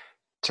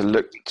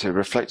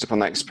reflect upon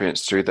that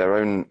experience through their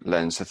own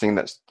lens, the thing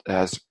that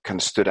has kind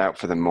of stood out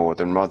for them more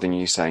than rather than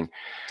you saying,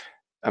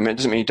 I mean, it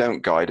doesn't mean you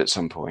don't guide at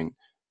some point,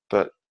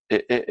 but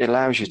it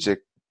allows you to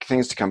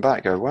things to come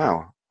back, go,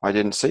 wow, I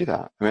didn't see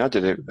that. I mean, I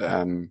did it,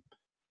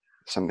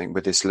 something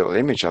with this little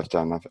image I've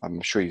done.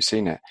 I'm sure you've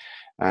seen it.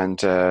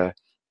 And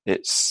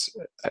it's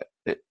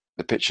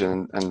the picture,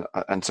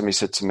 and somebody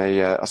said to me,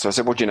 so I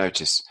said, what do you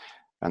notice?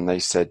 And they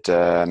said,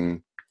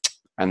 some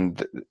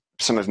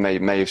of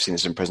them may have seen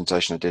this in a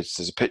presentation I did.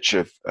 There's a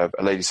picture of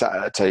a lady sat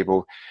at a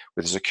table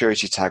with a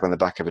security tag on the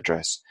back of a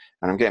dress.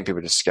 And I'm getting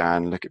people to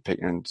scan, look at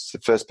pictures, and it's the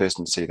first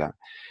person to see that.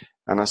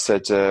 And I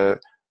said,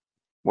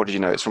 what did you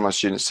notice? One of my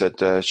students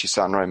said, she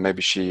sat in row,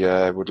 maybe she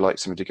would like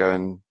somebody to go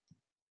and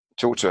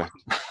talk to her.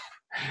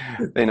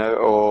 You know,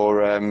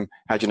 or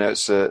how do you know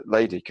it's a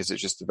lady? Because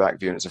it's just the back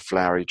view and it's a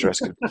flowery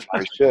dress, a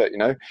flowery shirt, you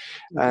know.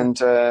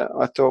 And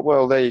I thought,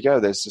 well, there you go.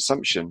 There's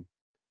assumption.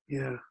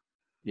 Yeah.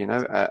 You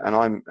know,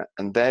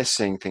 and they're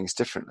seeing things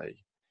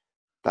differently.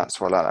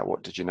 That's why I like that.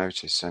 What did you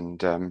notice? And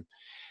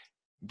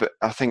but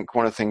I think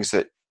one of the things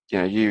that, you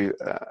know, you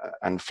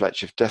and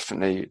Fletch have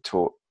definitely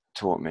taught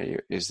me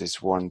is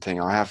this one thing.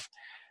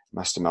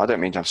 Must admit, I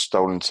don't mean to have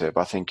stolen to it,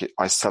 but I think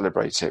I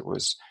celebrate it,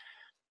 was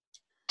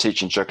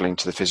teaching juggling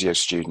to the physio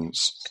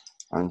students.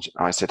 And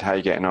I said, how are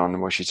you getting on?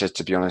 Well, she said,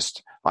 to be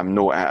honest, I'm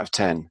 0 out of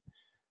 10.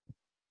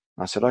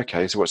 I said,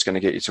 okay, so what's going to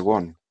get you to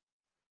 1?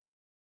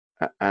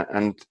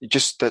 And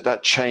just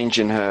that change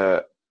in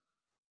her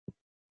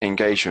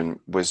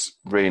engagement was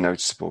really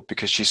noticeable,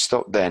 because she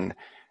stopped then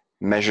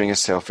measuring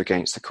herself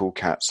against the cool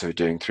cats who are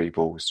doing 3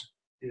 balls.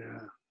 Yeah.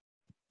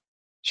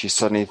 She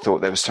suddenly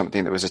thought there was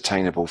something that was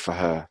attainable for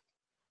her.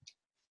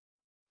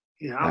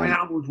 Yeah, I mean,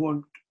 I would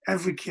want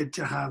every kid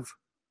to have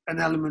an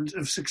element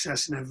of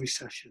success in every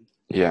session.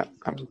 Yeah,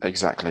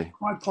 exactly.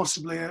 Quite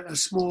possibly a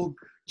small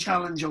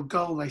challenge or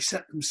goal they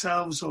set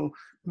themselves, or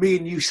me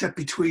and you set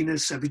between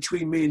us. So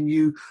between me and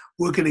you,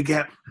 we're going to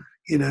get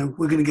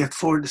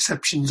 4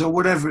 interceptions or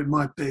whatever it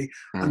might be,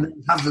 and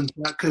then have them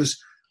for that, because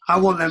I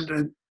want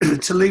them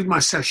to leave my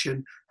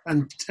session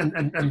and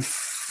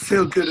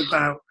feel good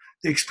about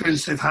the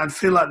experience they've had,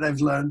 feel like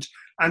they've learned,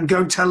 and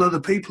go and tell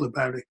other people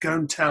about it. Go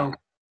and tell,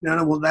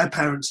 I want their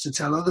parents to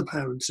tell other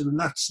parents, and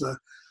that's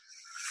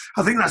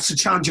I think that's the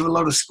challenge of a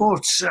lot of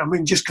sports. I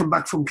mean, just come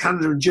back from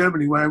Canada and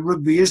Germany, where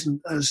rugby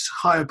isn't as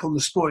high up on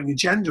the sporting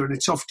agenda, and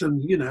it's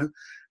often, you know,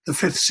 the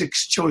fifth,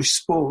 sixth choice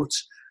sport.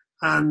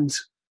 And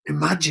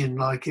imagine,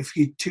 like, if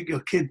you took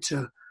your kid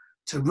to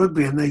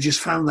rugby and they just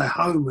found their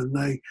home, and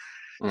they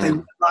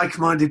were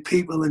like-minded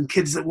people and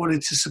kids that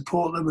wanted to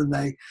support them, and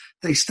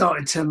they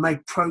started to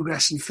make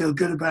progress and feel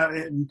good about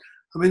it. And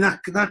I mean,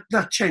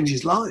 that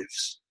changes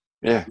lives.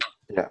 Yeah.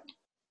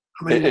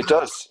 I mean, it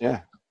does.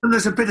 Yeah. And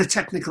there's a bit of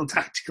technical,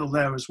 tactical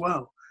there as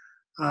well.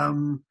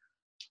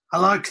 I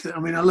like that.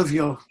 I mean, I love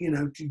you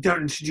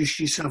don't introduce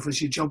yourself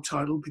as your job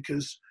title,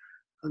 because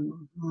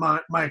my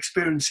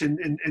experience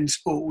in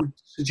sport would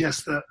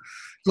suggest that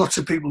lots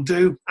of people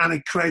do, and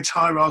it creates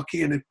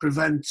hierarchy and it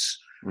prevents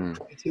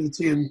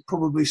creativity and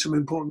probably some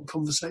important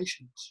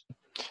conversations.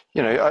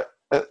 You know,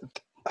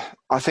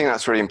 I think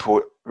that's really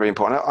important. Really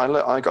important.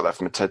 I got that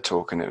from a TED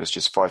talk, and it was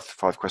just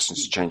five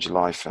questions to change your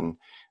life, and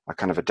I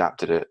kind of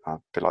adapted it a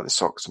bit like the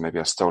socks, or maybe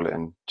I stole it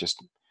and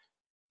just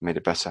made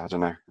it better. I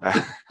don't know.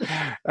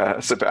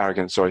 It's a bit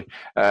arrogant, sorry.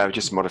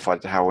 Just modified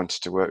it to how I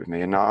wanted to work with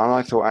me. And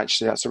I thought,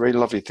 actually, that's a really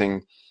lovely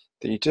thing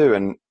that you do.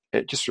 And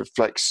it just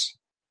reflects,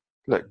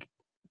 look,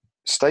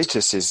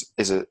 status is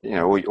a, you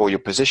know, or your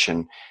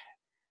position,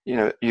 you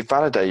know, you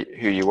validate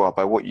who you are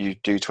by what you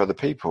do to other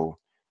people.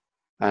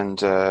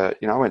 And,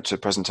 you know, I went to a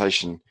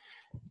presentation.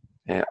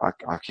 Yeah,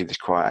 I'll keep this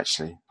quiet,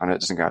 actually. I know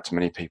it doesn't go out to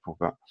many people,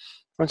 but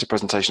I went to a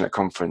presentation at a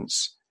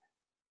conference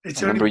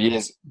a number of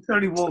years. It's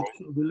only Walt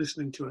that will be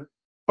listening to it.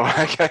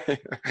 Oh, okay.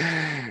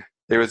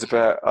 It was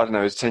about, I don't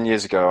know, it was 10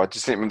 years ago. I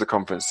just think remember the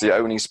conference. The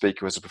opening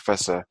speaker was a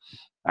professor,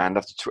 and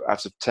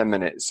after 10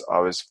 minutes, I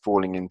was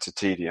falling into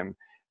tedium.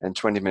 And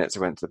 20 minutes,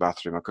 I went to the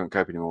bathroom. I couldn't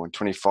cope anymore. In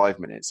 25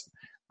 minutes,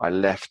 I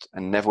left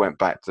and never went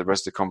back to the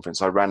rest of the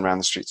conference. I ran around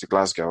the streets of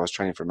Glasgow. I was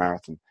training for a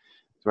marathon.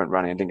 I went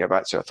running and didn't go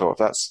back to it. I thought, if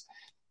that's,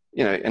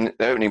 you know, and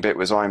the opening bit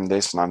was I'm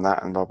this and I'm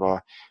that and blah, blah.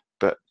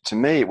 But to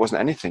me, it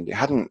wasn't anything. It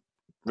hadn't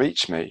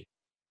reached me.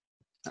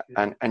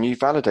 And you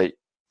validate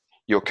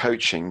your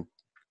coaching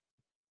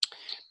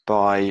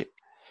by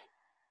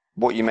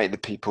what you make the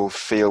people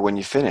feel when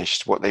you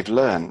finished, what they've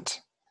learned.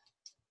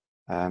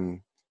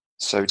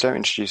 So don't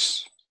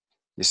introduce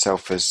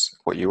yourself as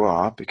what you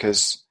are,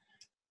 because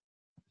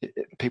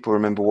people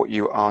remember what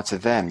you are to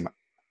them.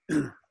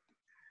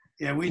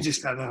 Yeah, we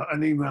just had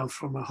an email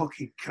from a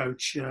hockey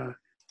coach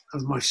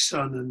of my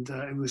son, and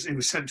it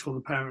was sent to all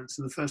the parents,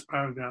 and the first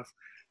paragraph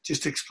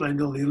just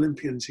explained all the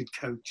Olympians he'd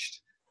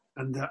coached,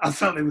 and I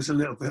felt it was a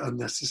little bit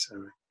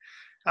unnecessary.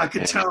 I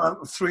could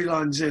tell 3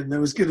 lines in there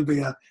was going to be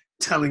a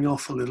telling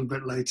off a little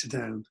bit later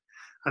down,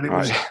 and it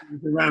was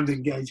around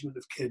engagement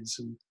of kids,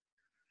 and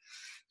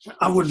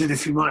I wondered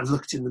if he might have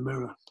looked in the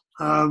mirror.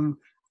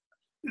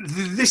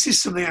 This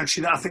is something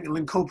actually that I think will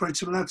incorporate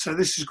some of that. So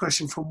this is a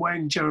question from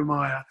Wayne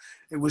Jeremiah.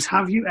 It was,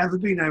 have you ever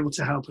been able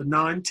to help a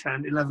 9,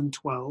 10, 11,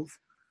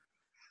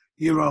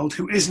 12-year-old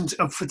who isn't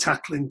up for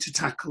tackling to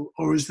tackle,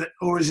 or is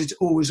it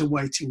always a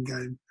waiting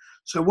game?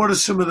 So what are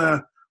some of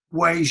the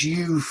ways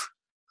you've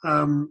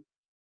achieved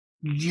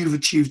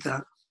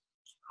that,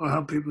 or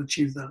helped people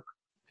achieve that?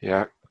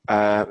 Yeah,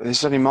 this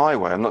is only my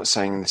way. I'm not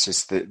saying this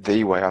is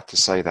the way. I have to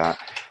say that.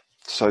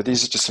 So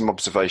these are just some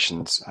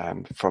observations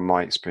from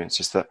my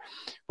experiences, that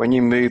when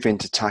you move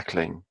into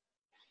tackling,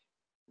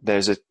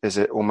 there's a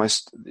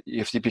almost, you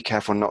have to be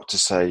careful not to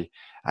say,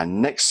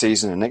 and next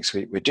season and next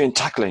week we're doing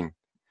tackling,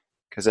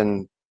 because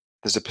then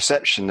there's a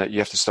perception that you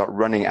have to start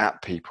running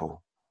at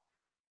people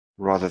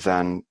rather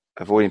than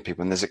avoiding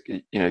people. And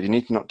you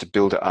need not to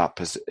build it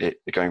up as it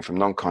going from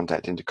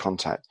non-contact into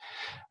contact.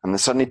 And then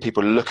suddenly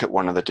people look at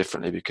one another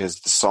differently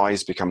because the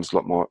size becomes a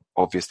lot more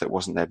obvious that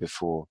wasn't there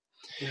before.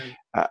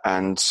 Yeah.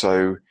 And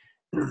so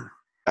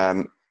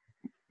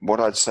what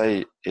I'd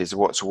say is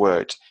what's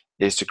worked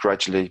is to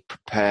gradually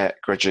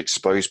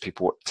expose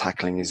people what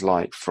tackling is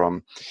like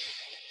from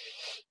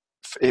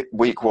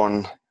week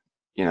 1,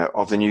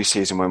 of the new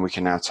season, when we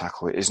can now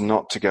tackle it, is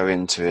not to go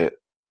into it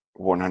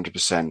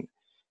 100%,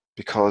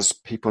 because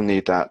people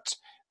need that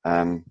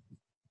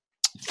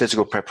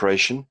physical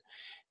preparation.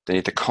 They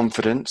need the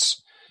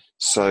confidence.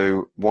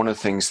 So one of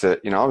the things that,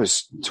 I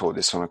was taught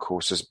this on a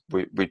course, is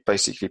we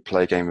basically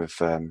play a game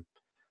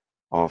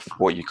of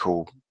what you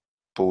call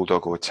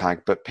bulldog or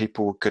tag, but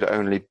people could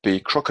only be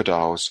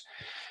crocodiles.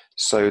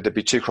 So there'd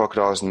be 2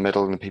 crocodiles in the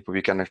middle, and the people would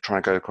be trying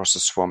to go across the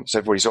swamp. So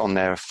everybody's on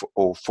there for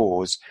all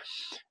fours.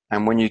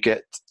 And when you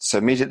so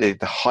immediately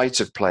the height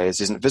of players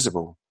isn't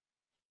visible.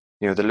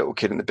 The little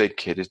kid and the big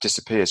kid, it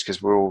disappears,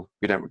 because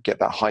we don't get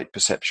that height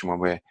perception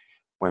when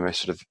we're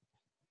sort of,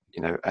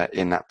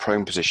 in that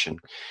prone position.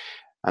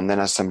 And then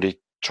as somebody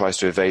tries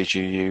to evade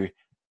you,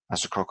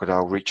 as a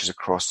crocodile, reaches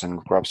across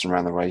and grabs them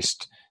around the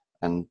waist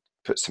and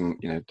puts them,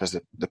 does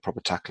the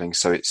proper tackling.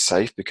 So it's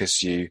safe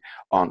because you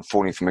aren't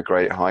falling from a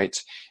great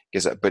height.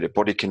 Gives that a bit of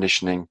body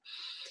conditioning.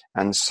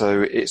 And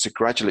so it's a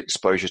gradual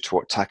exposure to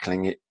what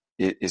tackling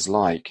is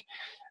like.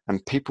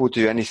 And people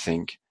do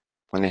anything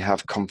when they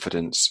have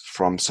confidence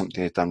from something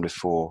they've done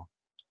before.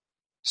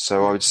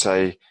 So I would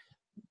say,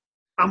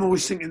 I'm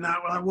always thinking that,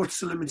 well, what's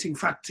the limiting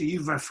factor?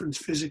 You've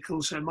referenced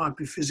physical, so it might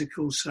be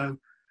physical. So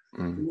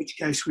in which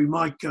case we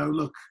might go,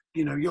 look,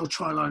 your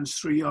try line's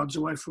 3 yards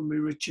away from me,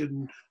 Richard,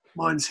 and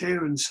mine's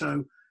here. And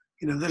so,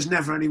 there's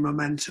never any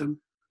momentum.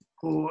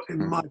 Or it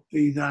might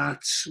be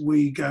that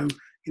we go,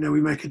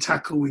 we make a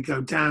tackle, we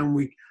go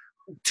down,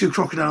 two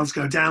crocodiles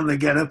go down, they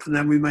get up, and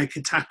then we make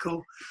a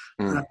tackle.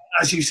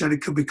 As you said,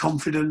 it could be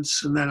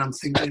confidence. And then I'm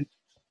thinking,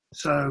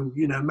 so,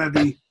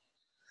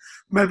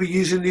 maybe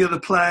using the other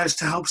players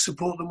to help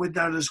support them with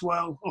that as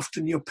well.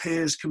 Often your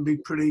peers can be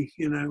pretty,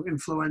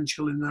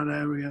 influential in that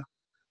area.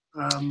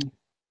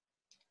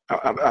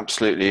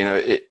 Absolutely.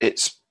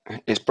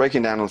 It's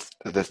breaking down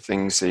the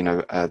things,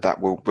 that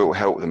will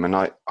help them.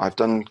 And I've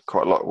done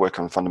quite a lot of work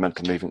on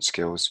fundamental movement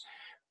skills.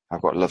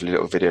 I've got a lovely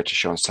little video to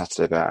show on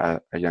Saturday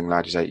about a young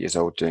lad who's 8 years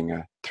old doing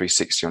a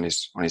 360 on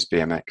his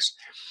BMX.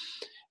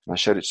 And I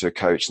showed it to a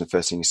coach, and the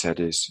first thing he said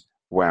is,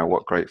 wow,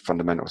 what great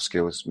fundamental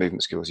skills,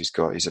 movement skills he's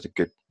got. He's at a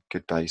good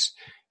base.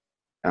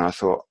 And I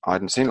thought, I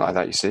hadn't seen it like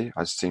that, you see.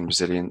 I'd seen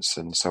resilience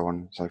and so on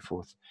and so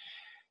forth.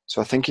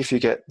 So I think if you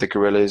get the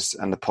gorillas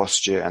and the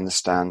posture and the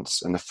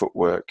stance and the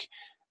footwork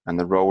and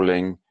the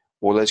rolling,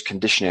 all those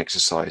conditioning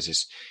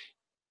exercises,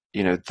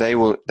 they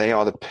are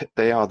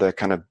the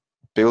kind of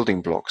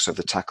building blocks of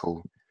the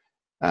tackle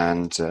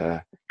and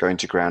going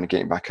to ground and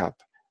getting back up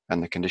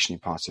and the conditioning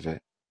part of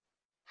it.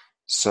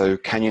 So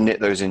can you knit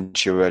those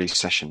into your early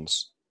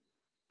sessions?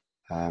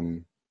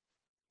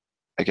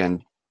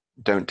 Again,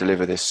 don't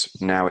deliver this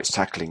now it's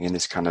tackling in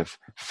this kind of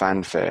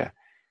fanfare,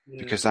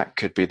 because that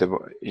could be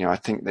I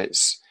think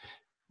that's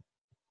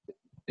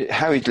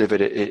how you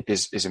delivered it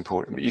is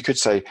important. But you could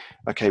say,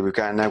 okay, we've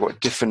now got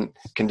different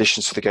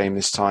conditions for the game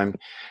this time.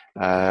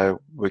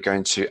 We're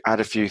going to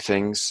add a few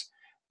things.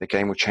 The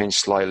game will change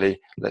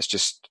slightly.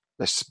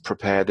 Let's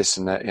prepare this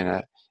and that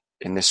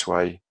in this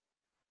way,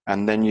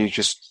 and then you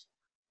just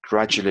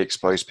gradually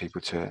expose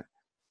people to it.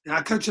 Yeah,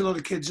 I coach a lot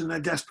of kids, and they're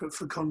desperate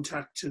for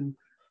contact, and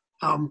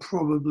I'm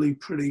probably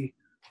pretty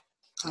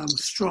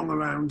strong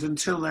around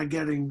until they're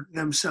getting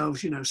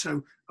themselves,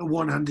 so a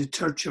one-handed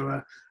touch or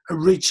a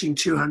reaching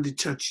two-handed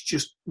touch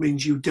just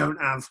means you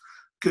don't have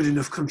good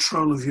enough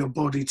control of your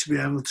body to be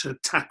able to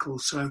tackle.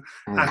 So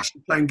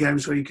actually playing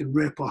games where you can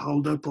rip or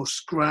hold up or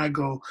scrag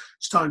or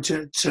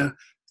starting to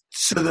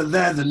so that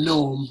they're the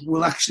norm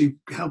will actually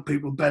help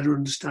people better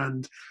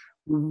understand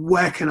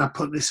where can I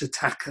put this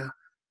attacker.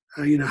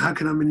 How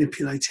can I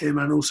manipulate him,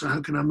 and also how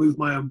can I move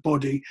my own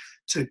body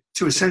to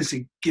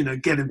essentially,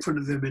 get in front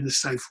of him in a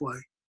safe way.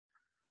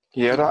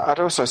 Yeah, I'd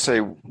also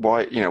say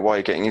why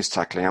you're getting into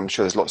tackling. I'm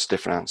sure there's lots of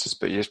different answers,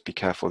 but you just be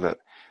careful that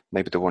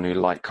maybe the one who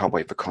can't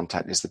wait for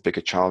contact is the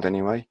bigger child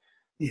anyway.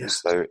 Yeah.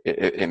 So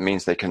it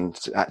means they can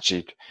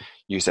actually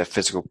use their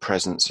physical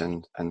presence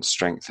and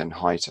strength and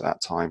height at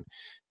that time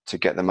to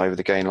get them over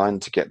the gain line,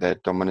 to get their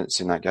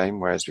dominance in that game,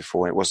 whereas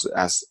before it wasn't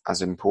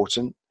as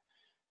important.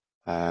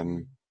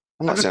 I'm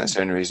not saying that's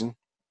the only reason.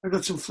 I've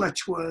got some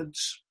Fletch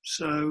words,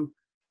 so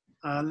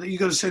you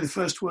got to say the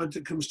first word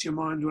that comes to your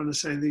mind when I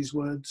say these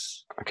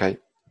words. Okay.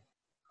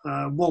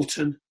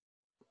 Walton.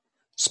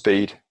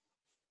 Speed.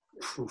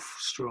 Oof,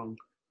 strong.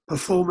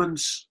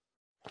 Performance.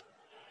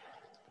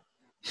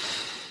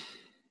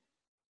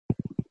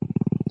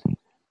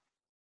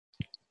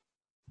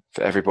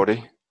 For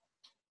everybody.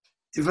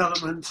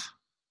 Development.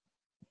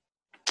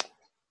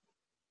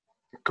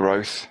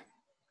 Growth.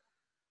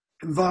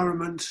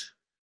 Environment.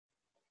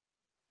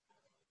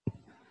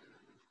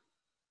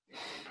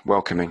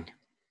 Welcoming.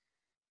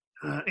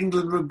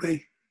 England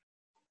rugby.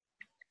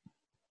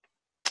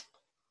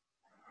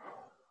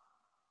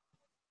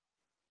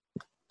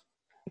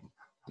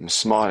 I'm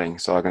smiling,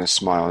 so I'm going to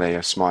smile. There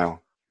you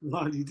smile.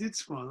 Well, you did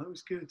smile. That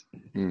was good.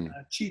 And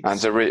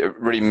it's a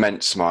really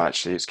meant smile,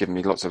 actually. It's given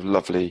me lots of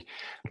lovely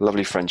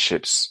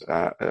friendships.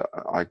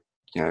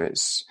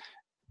 It's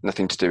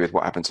nothing to do with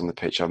what happens on the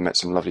pitch. I've met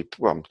some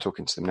I'm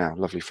talking to them now,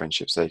 lovely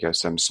friendships. There you go.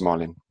 So I'm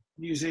smiling.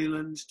 New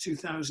Zealand,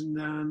 2000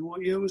 and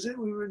what year was it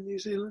we were in New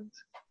Zealand?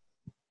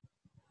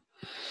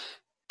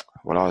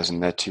 Well, I was in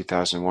there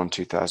 2001,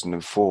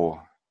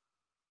 2004.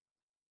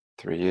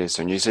 3 years.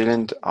 So New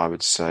Zealand, I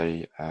would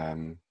say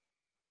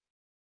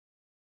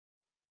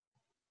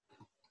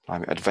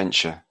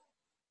adventure.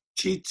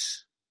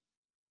 Cheats.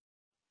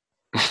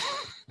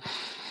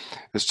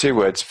 There's two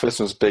words. First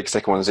one's big,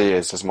 second one's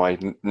ears, as my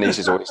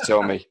nieces always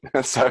tell me.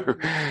 So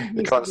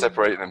you can't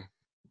separate them.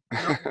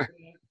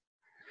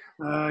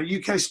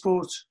 UK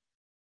sport.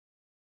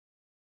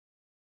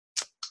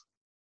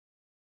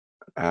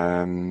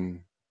 UK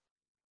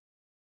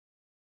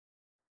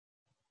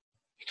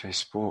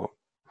sport.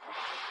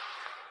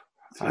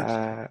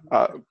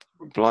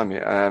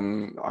 Blimey, I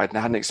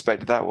hadn't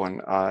expected that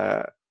one.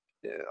 I'm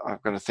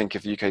going to think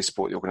of UK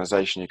sport, the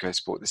organisation, UK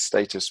sport, the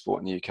state of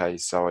sport in the UK.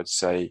 So I'd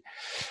say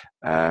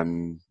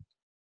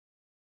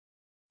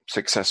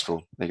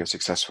successful. There you go,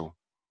 successful.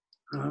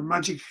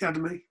 Magic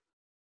Academy.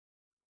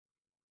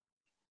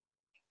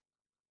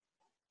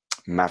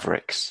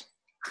 Mavericks.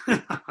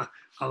 I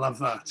love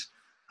that.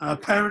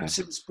 Parents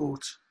in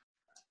sport.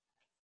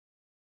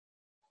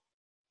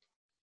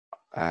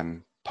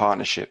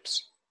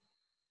 Partnerships.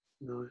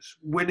 Nice.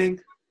 Winning.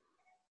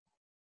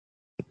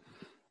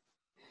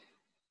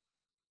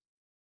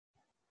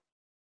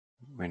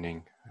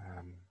 Winning.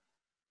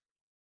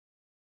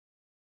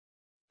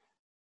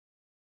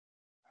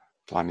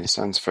 Blimey, this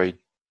sounds very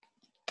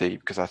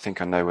deep because I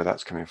think I know where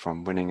that's coming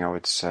from. Winning, I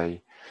would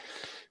say.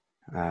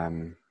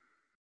 Winning.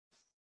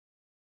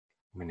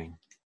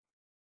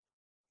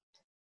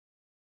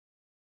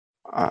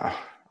 I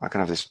can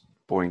have this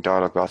boring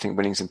dialogue, but I think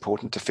winning is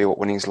important, to feel what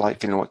winning is like,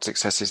 feeling what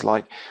success is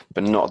like,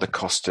 but not at the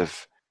cost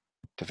of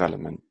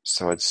development.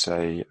 So I'd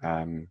say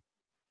for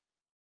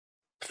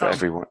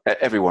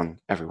everyone.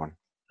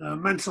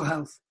 Mental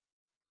health.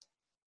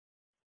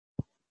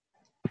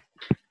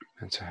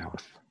 Mental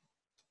health.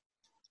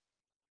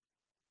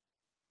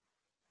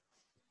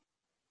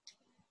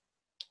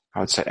 I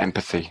would say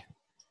empathy.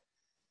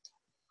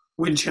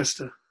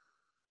 Winchester.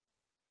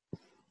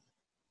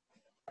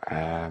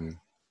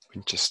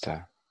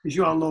 Winchester. Because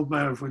you are Lord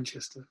Mayor of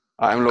Winchester.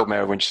 I am Lord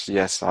Mayor of Winchester,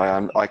 yes. I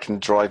am. I can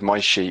drive my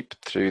sheep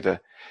through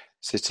the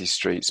city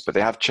streets, but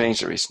they have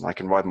changed it recently. I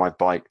can ride my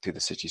bike through the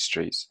city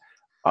streets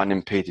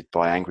unimpeded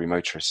by angry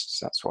motorists.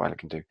 That's what I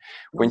can do.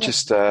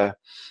 Winchester,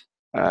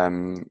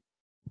 I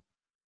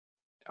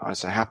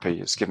say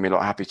happy. It's given me a lot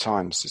of happy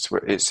times.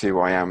 It's who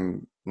I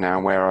am now,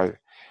 where I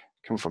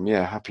come from.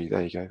 Yeah, happy.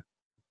 There you go.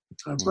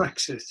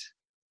 Brexit.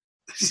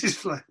 This is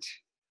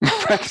Fletch.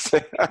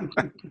 Brexit.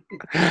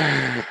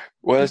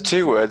 Well, there's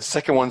two words.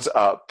 Second one's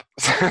up.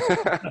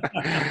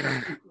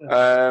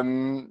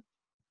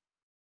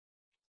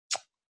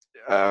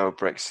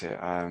 Brexit.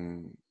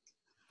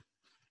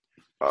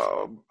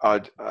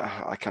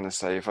 I kind of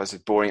say, if I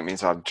said boring, it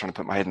means I'm trying to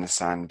put my head in the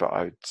sand, but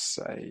I would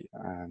say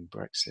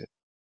Brexit.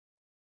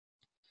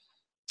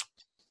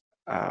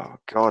 Oh,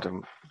 God,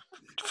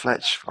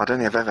 Fletch, I don't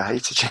think I've ever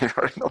hated you.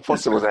 It's not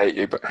possible to hate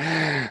you, but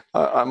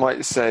I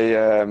might say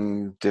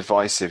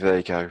divisive. There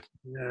you go.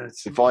 Yeah,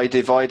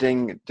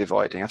 dividing. I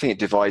think it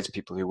divides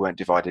people who weren't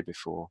divided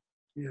before.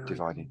 Yeah.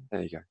 Dividing.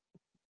 There you go.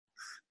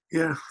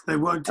 Yeah, they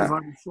weren't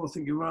divided before. I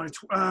think you're right.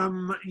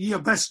 Your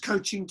best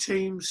coaching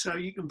team, so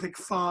you can pick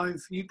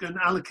 5. You can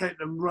allocate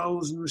them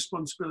roles and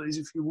responsibilities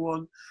if you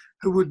want.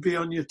 Who would be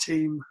on your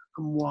team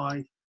and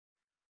why?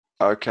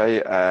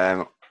 Okay,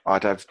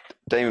 I'd have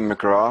Damon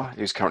McGrath,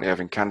 who's currently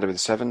over in Canada with the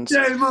Sevens.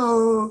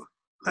 Damo!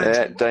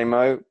 Yeah,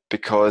 Damo,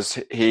 because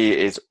he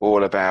is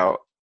all about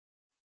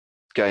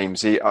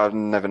games. I've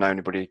never known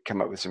anybody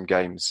come up with some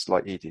games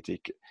like he did.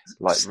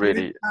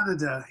 Really. In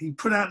Canada, he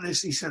put out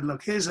this. He said,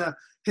 "Look, here's a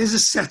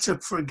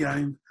setup for a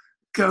game.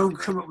 Go and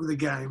come up with a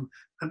game."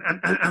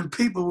 And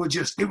people were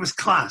it was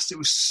class. It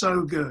was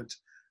so good.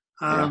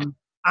 And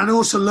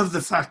also love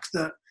the fact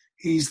that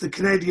he's the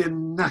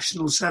Canadian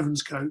national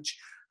Sevens coach.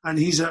 And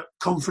he's at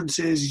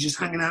conferences. He's just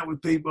hanging out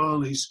with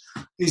people. He's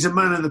a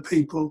man of the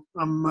people.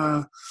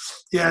 Damo,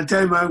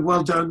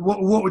 well done.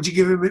 What would you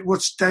give him?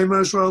 What's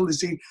Damo's role?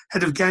 Is he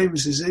head of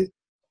games? Is he?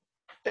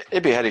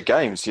 He'd be head of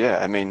games. Yeah,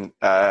 I mean,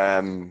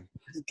 head of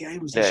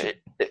games. Yeah,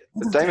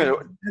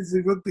 Damo.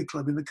 Every rugby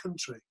club in the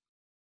country.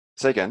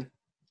 Say again.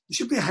 There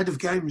should be a head of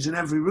games in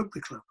every rugby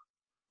club.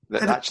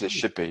 Actually, it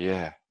should be.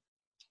 Yeah.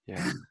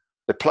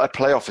 The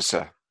play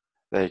officer.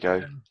 There you go.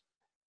 Yeah.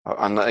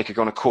 And they could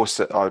go on a course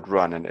that I would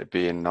run, and it'd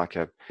be in like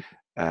a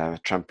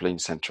trampoline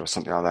centre or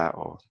something like that,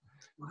 or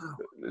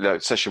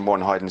session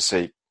 1 hide and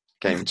seek,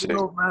 game 2.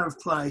 Lord Mayor of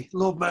Play.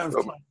 Lord Mayor of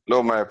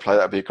Play.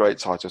 That'd be a great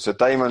title. So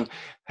Damon,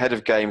 head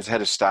of games, head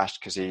of stash,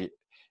 because he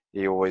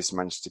always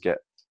managed to get.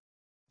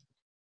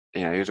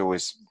 He'd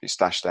always be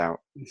stashed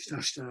out.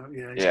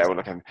 Yeah. Yeah, well,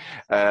 look at him.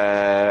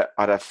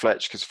 I'd have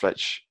Fletch, because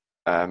Fletch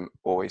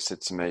always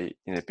said to me,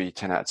 be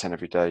 10 out of 10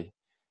 every day.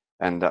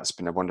 And that's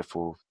been a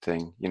wonderful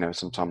thing.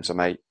 Sometimes I'm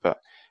 8, but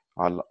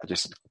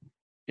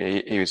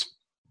he was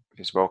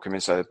welcoming.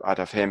 So I'd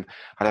have him.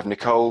 I'd have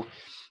Nicole,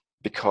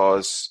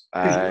 because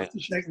you have to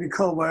take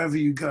Nicole wherever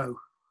you go.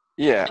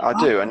 Yeah, I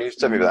do. And you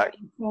tell me about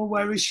that. Nicole,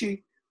 where is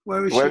she?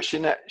 Where is she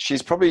now?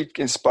 She's probably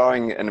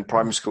inspiring in a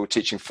primary school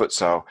teaching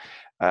futsal.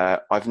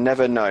 I've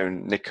never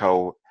known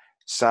Nicole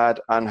sad,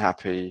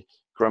 unhappy,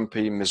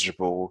 grumpy,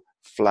 miserable,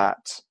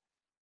 flat.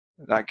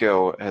 That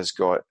girl has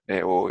got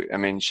it all. I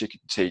mean, she could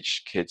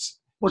teach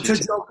kids. What's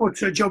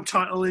her job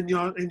title in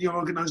your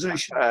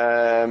organisation?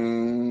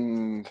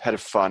 Head of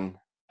fun.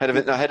 I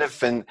don't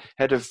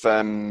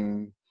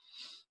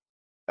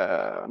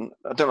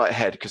like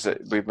head, because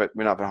we don't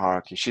have a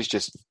hierarchy.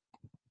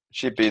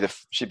 She'd be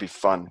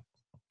fun,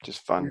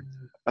 just fun. Yeah.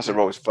 That's a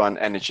role. It's fun,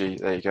 energy.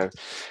 There you go.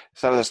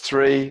 So there's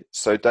 3.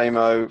 So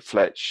Damo,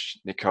 Fletch,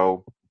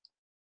 Nicole.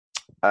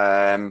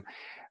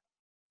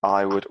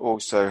 I would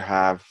also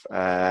have,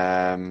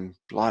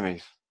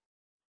 blimey,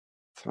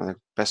 some of the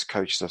best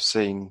coaches I've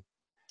seen.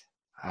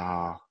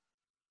 Quentin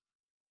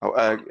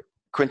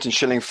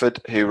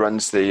Shillingford, who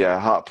runs the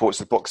Heart Ports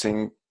of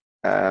Boxing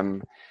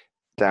down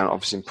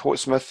obviously in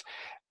Portsmouth.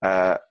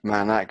 Man,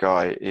 that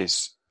guy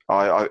he's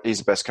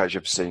the best coach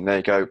I've ever seen. There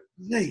you go.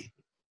 Me?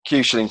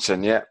 Q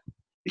Shillington, yeah.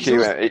 He's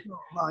got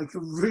like a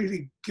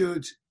really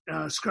good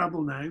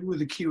Scrabble name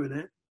with a Q in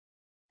it.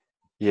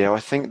 Yeah, I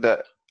think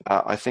that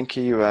I think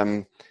he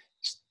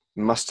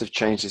must have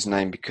changed his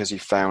name because he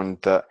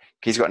found that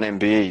he's got an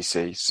MBE, you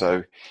see,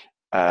 so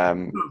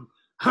yes.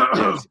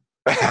 Oh,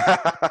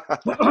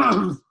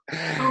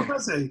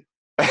 has he?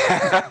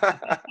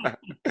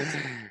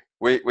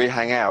 we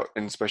hang out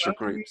in special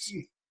groups.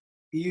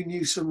 You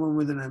knew someone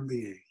with an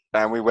MBE.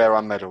 And we wear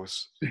our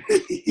medals.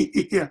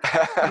 Yeah.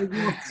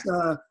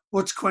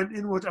 What's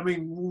Quentin?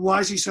 Why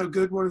is he so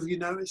good? What have you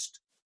noticed?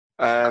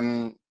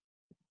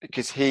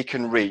 Because he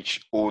can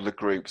reach all the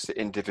groups, the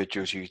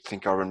individuals you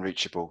think are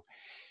unreachable.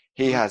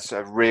 He has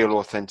a real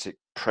authentic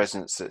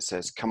presence that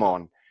says, come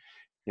on,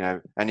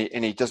 and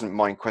he doesn't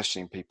mind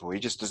questioning people. He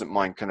just doesn't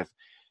mind kind of,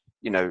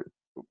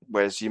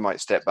 whereas you might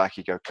step back,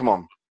 you go, come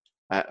on.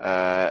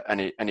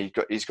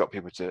 He's got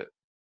people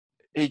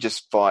he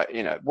just fight,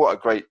 what a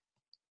great,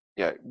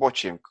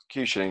 watch him,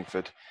 Q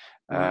Shillingford,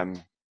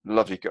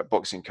 lovely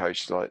boxing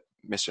coach, like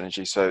Mr.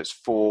 Energy. So it's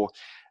 4.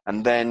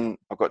 And then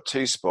I've got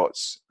 2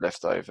 spots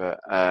left over.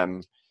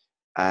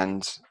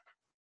 And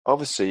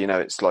obviously,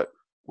 it's like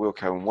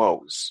Wilco and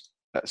Waltz.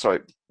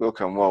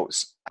 Wilco and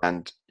Waltz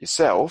and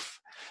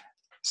yourself.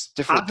 It's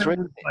different. I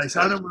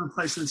don't want to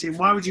place on the team.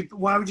 Why would you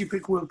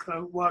pick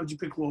Wilco? Why would you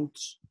pick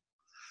Waltz?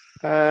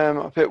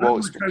 I picked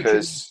Waltz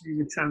because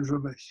it sounds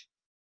rubbish.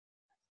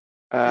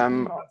 I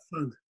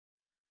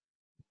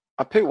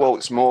pick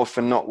Waltz more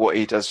for not what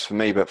he does for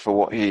me, but for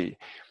what him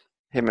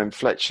and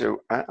Fletcher,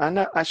 and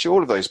actually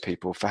all of those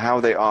people, for how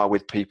they are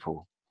with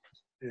people.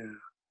 Yeah.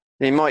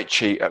 He might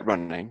cheat at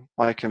running.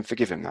 I can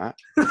forgive him that.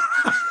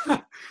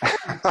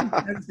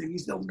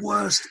 He's the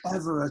worst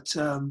ever at,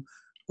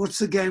 what's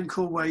the game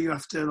called where you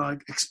have to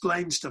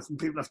explain stuff and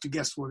people have to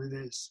guess what it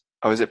is?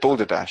 Oh, is it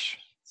Balderdash?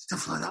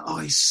 Stuff like that. Oh,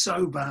 he's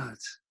so bad.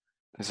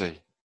 Is he?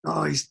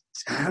 Oh, he's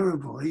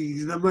terrible.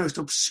 He's the most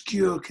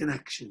obscure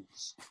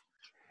connections.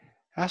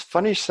 That's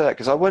funny you say that,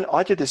 because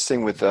I did this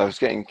thing with, I was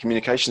getting a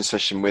communication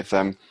session with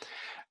some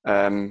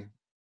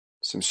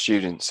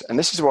students, and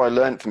this is what I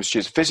learned from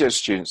students, physio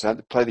students. I had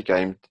to play the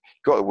game,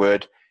 got a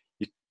word,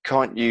 you've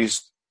got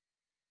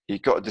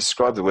to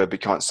describe the word,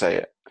 but you can't say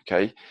it,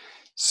 okay?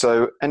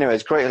 So anyway,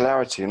 it's great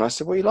hilarity, and I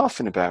said, what are you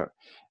laughing about?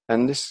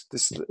 And this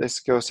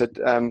girl said,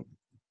 can't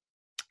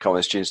remember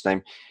the student's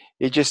name,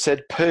 he just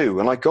said poo,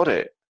 and I got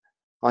it.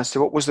 I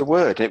said, what was the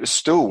word? And it was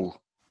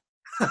stool.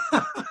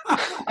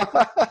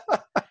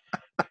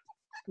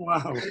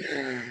 Wow.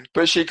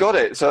 But she got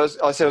it. So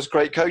I said it was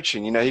great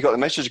coaching. He got the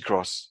message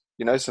across.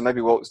 So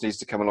maybe Waltz needs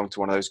to come along to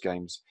one of those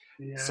games.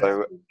 Yeah.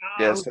 So,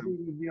 I agree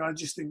with you. I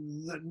just think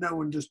that no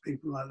one does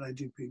people like they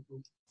do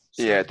people.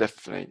 So, yeah,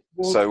 definitely.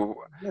 Waltz, so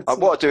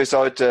what I'd do is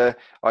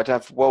I'd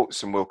have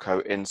Waltz and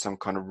Wilco in some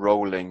kind of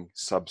rolling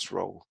subs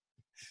role.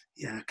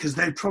 Yeah, because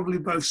they probably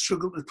both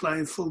struggle to play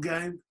a full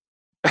game.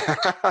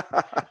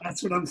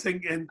 That's what I'm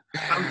thinking.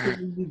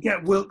 You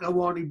get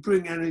Wilco on, he'd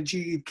bring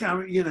energy, he'd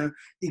carry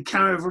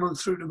everyone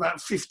through to about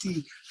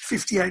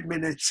 58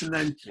 minutes, and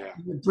then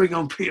you bring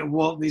on Peter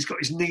Walton. He's got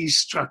his knees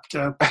strapped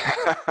up,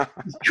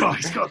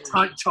 he's got a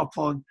tight top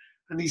on,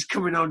 and he's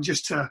coming on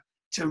just to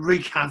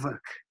wreak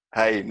havoc.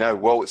 Hey, no,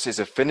 Waltz is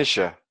a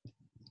finisher.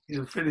 He's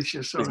a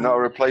finisher. Sorry. He's not a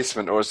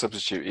replacement or a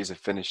substitute. He's a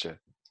finisher.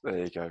 There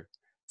you go.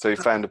 So he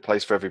found a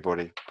place for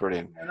everybody.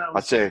 Brilliant. Yeah, I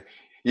tell you,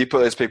 you put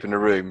those people in a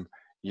room.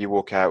 You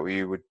walk out,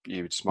 you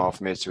would smile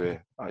from ear to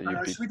ear.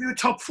 So we do a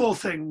top 4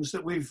 things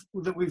that we've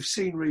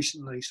seen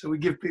recently. So we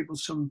give people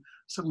some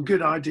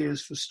good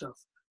ideas for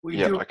stuff.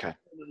 Okay.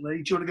 Do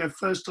you want to go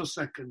first or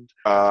second?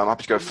 I'm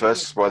happy to go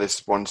first while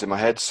this one's in my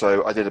head.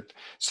 So a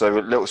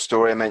little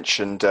story I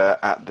mentioned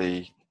at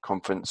the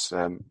conference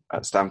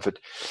at Stanford.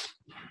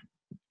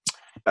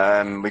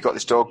 We got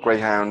this dog,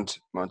 Greyhound.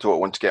 My daughter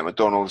wanted to get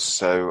McDonald's,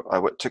 so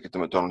I took it to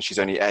McDonald's. She's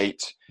only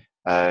 8.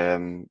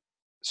 I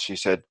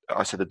said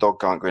the dog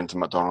can't go into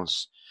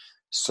McDonald's.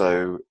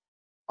 So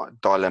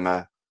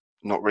dilemma,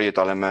 not really a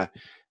dilemma.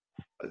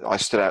 I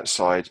stood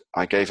outside,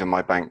 I gave her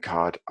my bank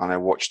card, and I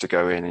watched her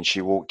go in, and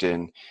she walked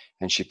in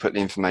and she put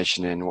the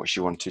information in, what she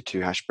wanted,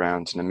 2 hash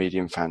browns and a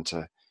medium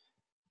Fanta.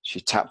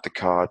 She tapped the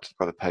card,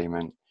 got the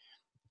payment.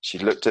 She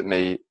looked at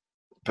me,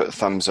 put a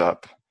thumbs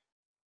up,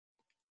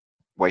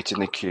 waited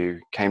in the queue,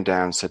 came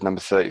down, said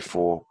number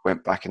 34,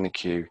 went back in the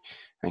queue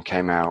and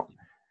came out.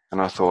 And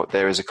I thought,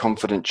 there is a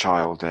confident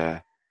child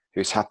there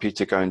who's happy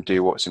to go and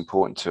do what's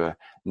important to her,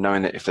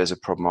 knowing that if there's a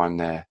problem, I'm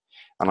there.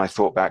 And I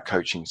thought about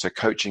coaching. So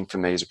coaching for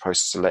me is a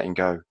process of letting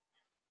go,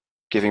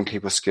 giving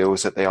people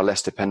skills that they are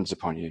less dependent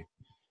upon you.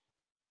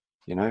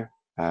 So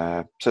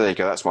there you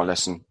go. That's my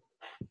lesson.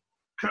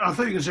 I thought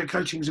you were going to say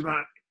coaching is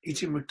about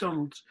eating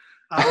McDonald's.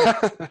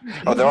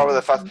 There are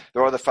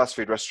other fast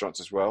food restaurants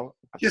as well.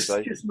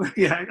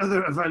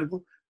 Other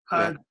available.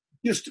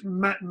 Just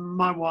met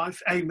my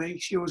wife, Amy.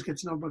 She always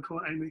gets an number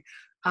called Amy.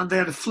 And they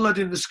had a flood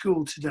in the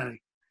school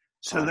today.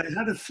 So they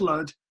had a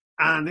flood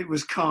and it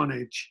was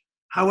carnage.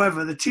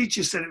 However, the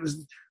teacher said it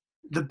was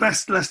the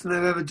best lesson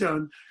they've ever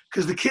done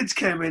because the kids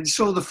came in,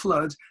 saw the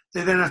flood.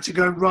 They then had to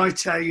go and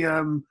write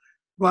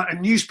a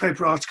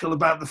newspaper article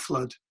about the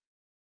flood.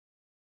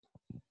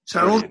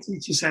 So all the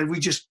teachers said, we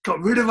just got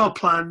rid of our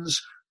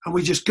plans. and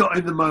we just got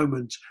in the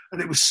moment,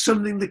 and it was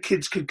something the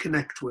kids could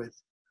connect with.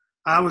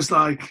 I was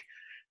like,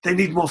 they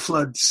need more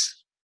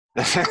floods.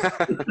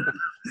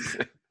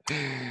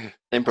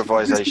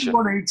 Improvisation.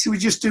 We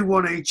just do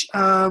one each.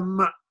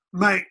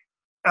 Mate,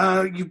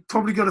 you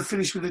probably got to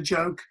finish with a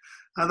joke.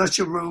 That's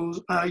your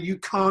rules. You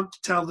can't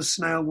tell the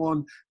snail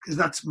one because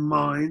that's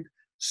mine.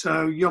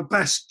 So your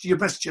best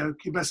joke.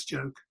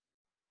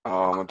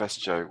 Oh, my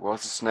best joke. Well,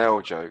 it's a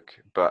snail joke,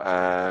 but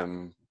I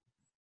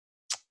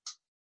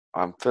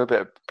feel a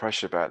bit of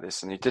pressure about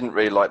this. And you didn't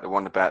really like the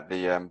one about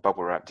the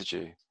bubble wrap, did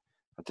you?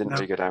 I didn't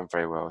really go down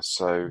very well.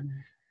 So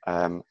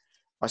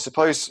I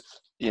suppose,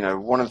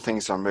 one of the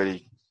things I'm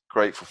really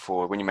grateful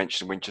for when you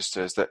mentioned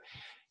Winchester is that,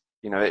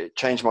 it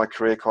changed my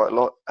career quite a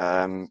lot.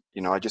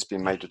 I'd just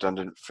been made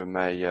redundant from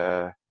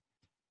a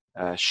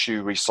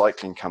shoe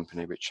recycling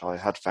company, which I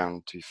had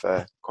found, to be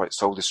fair, quite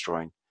soul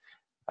destroying.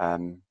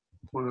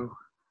 Wow.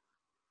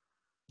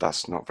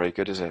 That's not very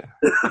good, is it?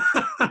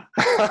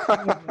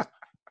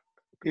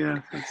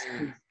 Yeah,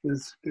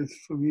 that's good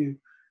from you.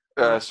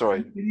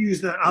 Sorry. You use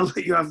that. I'll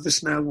let you have the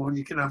snail one.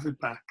 You can have it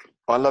back.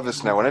 I love the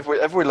snail one.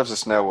 Everybody loves the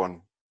snail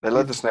one. They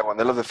love the snail one.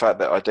 They love the fact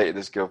that I dated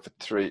this girl for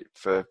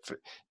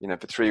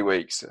 3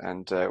 weeks,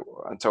 and I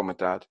told my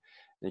dad.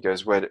 And he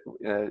goes, "Where?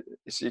 You're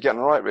getting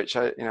all right, Rich?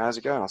 How's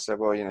it going?" I said,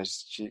 "Well,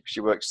 she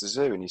works at the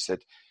zoo." And he said,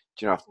 "Do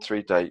you know, after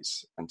 3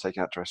 dates and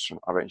taking out to a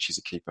restaurant, I reckon she's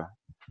a keeper."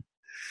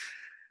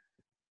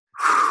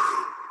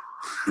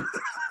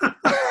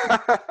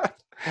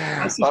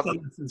 That's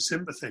just some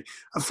sympathy.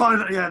 I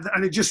find that, yeah,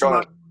 and it just.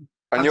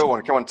 And your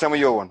one, come on, tell me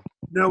your one.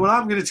 No, well,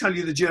 I'm going to tell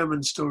you the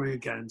German story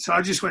again. So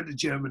I just went to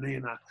Germany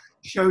and I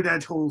showed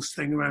Ed Hall's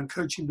thing around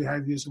coaching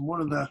behaviours, and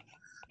one of the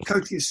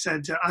coaches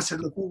said, I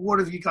said, "Look, what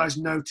have you guys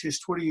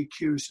noticed? What are you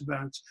curious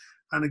about?"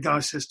 And a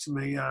guy says to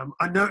me,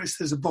 "I noticed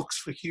there's a box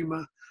for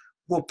humour.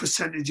 What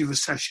percentage of a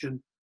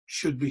session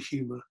should be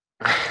humour?"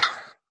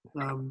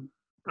 And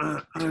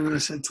I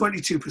said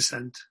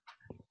 22%.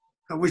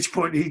 At which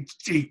point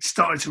he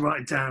started to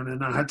write it down,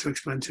 and I had to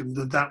explain to him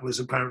that was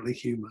apparently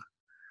humour.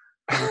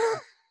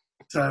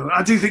 So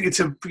I do think it's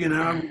a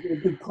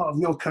big part of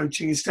your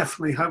coaching. It's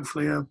definitely,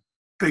 hopefully, a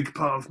big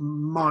part of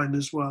mine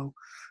as well.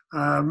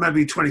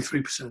 Maybe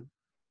 23%.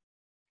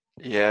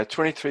 Yeah,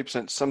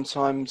 23%.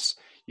 Sometimes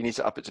you need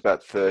to up it to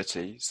about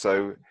 30.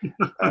 So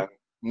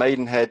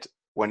Maidenhead,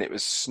 when it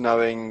was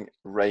snowing,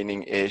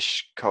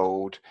 raining-ish,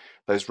 cold,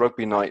 those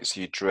rugby nights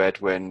you dread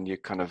when you're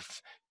kind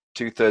of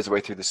 2/3 of the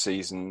way through the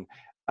season,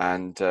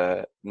 and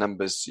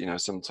numbers,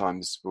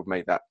 sometimes will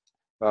make that,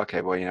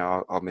 okay,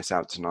 well, I'll miss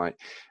out tonight.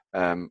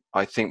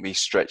 I think we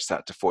stretched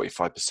that to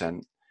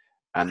 45%,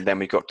 and then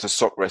we got to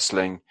sock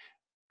wrestling,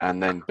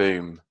 and then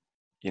boom,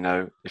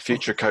 the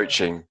future of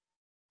coaching.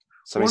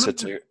 Somebody said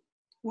to you.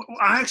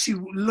 I actually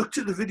looked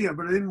at the video,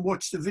 but I didn't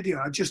watch the video.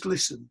 I just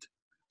listened.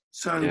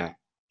 So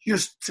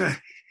just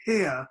to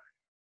hear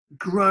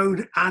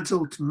grown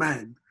adult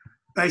men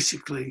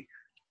basically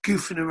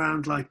goofing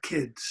around like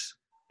kids.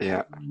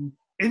 Yeah.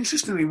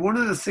 Interestingly, one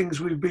of the things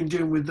we've been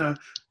doing with a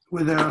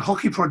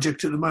hockey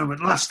project at the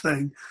moment, last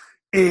thing,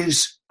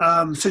 is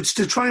so it's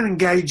to try and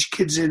engage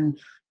kids in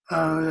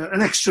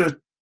an extra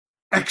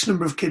X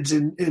number of kids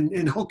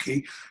in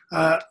hockey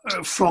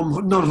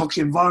from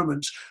non-hockey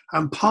environments,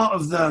 and part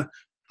of the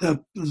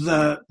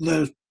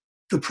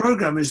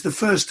program is the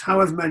first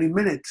however many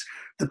minutes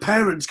the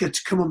parents get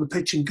to come on the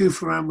pitch and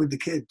goof around with the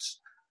kids.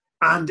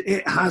 And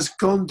it has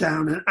gone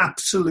down an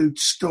absolute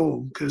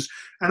storm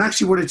and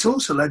actually what it's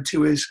also led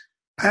to is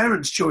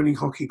parents joining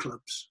hockey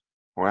clubs.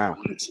 Wow.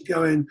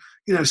 Going,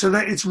 so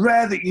that it's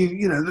rare that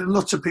that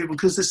lots of people,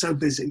 because they're so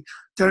busy,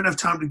 don't have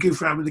time to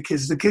goof around with the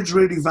kids. The kids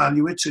really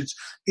value it. So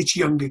it's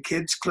younger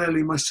kids.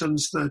 Clearly my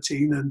son's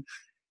 13 and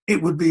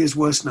it would be his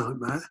worst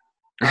nightmare.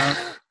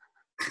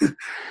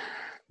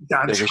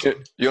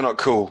 You're not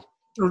cool.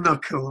 I'm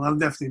not cool. I'm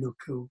definitely not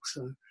cool.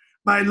 So,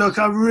 mate, look,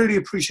 I really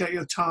appreciate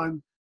your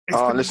time.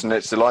 Listen,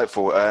 it's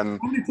delightful. I'm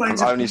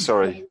only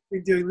sorry.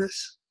 Been doing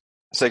this.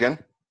 Say again?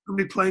 How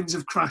many planes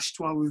have crashed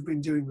while we've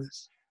been doing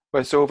this?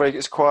 Well,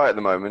 it's quiet at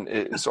the moment.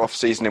 It's off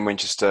season in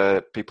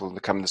Winchester. People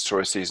come in the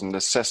tourist season. The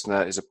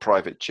Cessna is a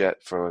private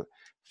jet for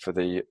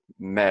the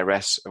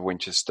mayoress of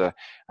Winchester,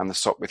 and the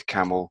Sopwith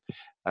Camel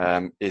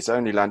is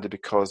only landed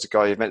because the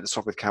guy who invented the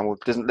Sopwith Camel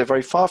doesn't live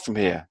very far from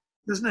here.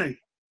 Doesn't he?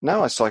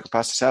 No, I cycled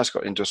past his house.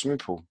 Got indoor swimming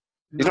pool.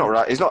 He's not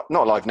right. He's not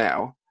alive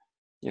now.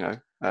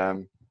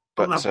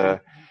 But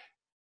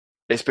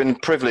it's been a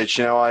privilege.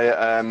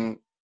 How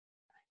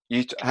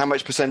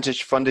much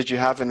percentage fun did you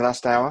have in the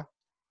last hour?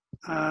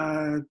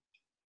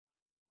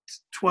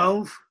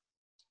 12.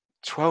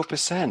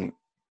 12%.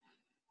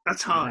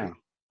 That's high. Yeah.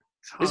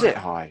 Is it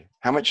high?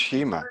 How much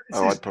humour?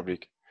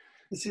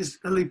 This is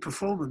elite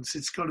performance.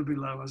 It's got to be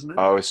low, hasn't it?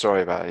 Oh,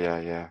 sorry about it.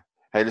 Yeah.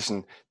 Hey,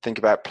 listen. Think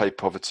about play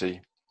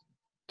poverty.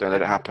 Don't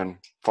let it happen.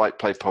 Fight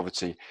play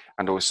poverty,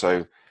 and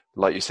also,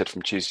 like you said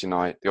from Tuesday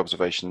night, the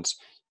observations.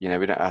 We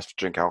don't have to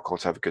drink alcohol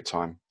to have a good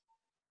time.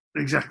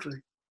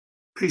 Exactly.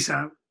 Peace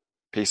out.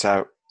 Peace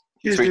out.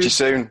 Cheers, Speak to you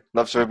soon.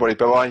 Love to everybody.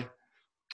 Bye bye.